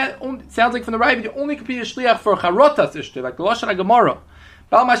do it. It sounds like from the Rabbi, you only could be a shliach for charotas ishtoi, like the Lashon HaGemara.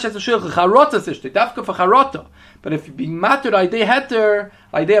 Baal Mashiach shliach charotas ishtoi, dafka for charota. But if you're being matur idei heter,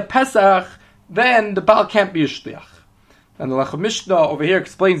 idei pesach, then the Baal can't be a shliach. And the Lach Mishnah over here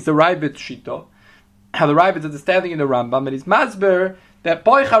explains the Rabbit shita, how the Rabbit's understanding in the Rambam, and he's masber that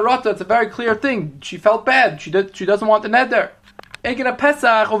boy charota, it's a very clear thing. She felt bad. She doesn't want the neder. Egin a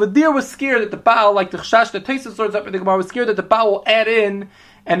Pesach, over there was scared that the Baal, like the Chash, the Taisus swords up in the Gemara, was scared that the Baal will add in,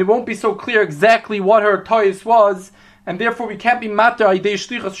 and it won't be so clear exactly what her toys was, and therefore we can't be mater idei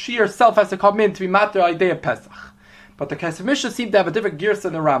shlichus. She herself has to come in to be mater idei Pesach. But the Kesef Mishnah seemed to have a different girsa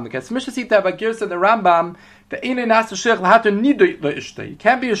in the Rambam. The Kesef Mishnah seemed to have a girsa in the Rambam. The Einei Nasa Shliach Lahater Nidui Leishtei. You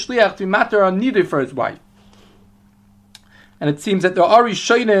can't be a shliach to be mater on Nidui for his wife. And it seems that there are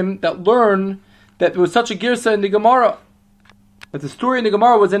Rishonim that learn that there was such a girsa in the Gemara. But the story in the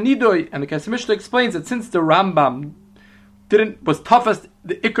Gemara was a nidui, and the Kesef Mishnah explains that since the Rambam was toughest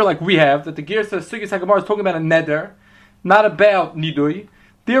the ikr like we have, that the Girsa Sugis HaGemara is talking about a neder, not about nidui.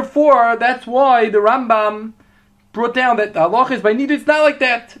 Therefore, that's why the Rambam brought down that the halacha is by nidui. It's not like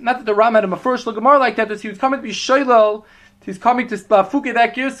that. Not that the Rambam had a first Gemara like that. He was coming to be shoylel. He's coming to lafuke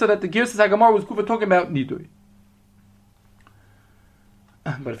that Girsa that the Girsa HaGemara was talking about nidui.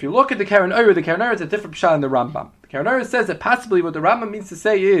 But if you look at the Karen Oyer is a different pshat in the Rambam. The Karen Oyer says that possibly what the Rambam means to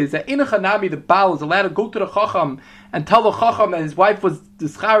say is that in a Chanami, the Baal is allowed to go to the Chacham and tell the Chacham that his wife was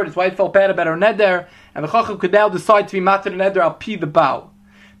dischared, his wife felt bad about her neder, and the Chacham could now decide to be matir the neder al pi the Baal.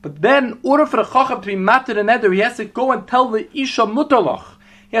 But then, in order for the Chacham to be matir the neder, he has to go and tell the Isha mutalach.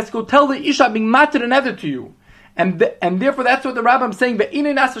 He has to go tell the Isha, I'm being matir the neder to you. And therefore, that's what the Rambam is saying.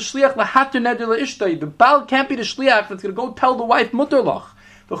 The Baal can't be the shliach that's going to go tell the wife mutalach.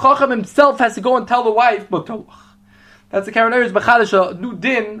 The Chacham himself has to go and tell the wife mutalach. That's the Karen Oyer's b'chadash, a new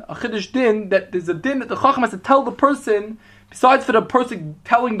din, a chiddush din, that there's a din that the Chacham has to tell the person. Besides for the person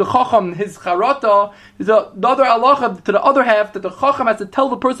telling the Chacham his charata, there's another halacha to the other half that the Chacham has to tell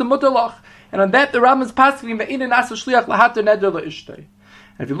the person mutalach. And on that, the Rambam is passing ve'inin asa shliach lahater neder leishtei.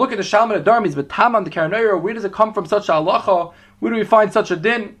 And if you look at the Shalom Nedarim, he's betam on the Karen Oyer, where does it come from such a halacha? Where do we find such a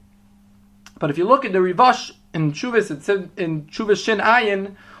din? But if you look at the Rivash in Chuvas, it's in Chuvas Shin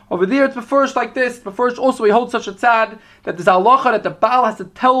Ayin, over there it's first like this. But first also he holds such a tzad that there's a halacha that the Baal has to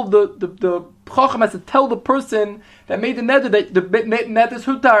tell the Chacham has to tell the person that made the neder that the neder is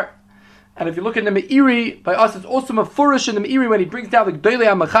hutar. And if you look at the Meiri, by us it's also mafurish in the Meiri when he brings down the Gdolei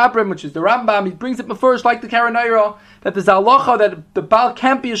HaMechabrim, which is the Rambam, he brings it mafurish like the Karen Oyer, that there's a halacha that the Baal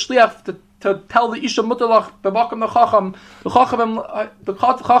can't be a shliach to tell the Isha mutalach b'makom the Chacham. The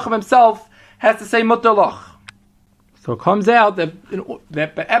Chacham himself has to say mutalach. So it comes out that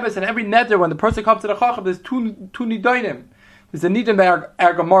be'ebes and every neder, when the person comes to the Chacham, there's two nidonim. There's a nidim that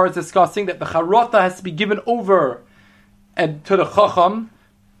our Gemara is discussing that the charota has to be given over and to the Chacham,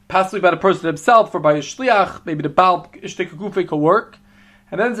 possibly by the person himself or by a shliach. Maybe the Baal ishtek gufe could work.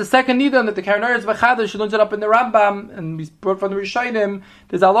 And then there's a second nidim that the Karen Oyer is b'chadash, learns it up in the Rambam, and we brought from the Rishonim.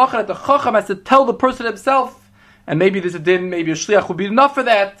 There's a halacha that the Chacham has to tell the person himself, and maybe there's a din, maybe a shliach would be enough for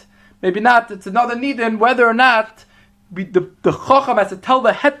that. Maybe not. It's another nidim whether or not the Chacham has to tell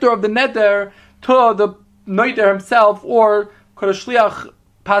the heter of the neder to the neder himself, or could a shliach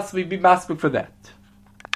possibly be maspik for that?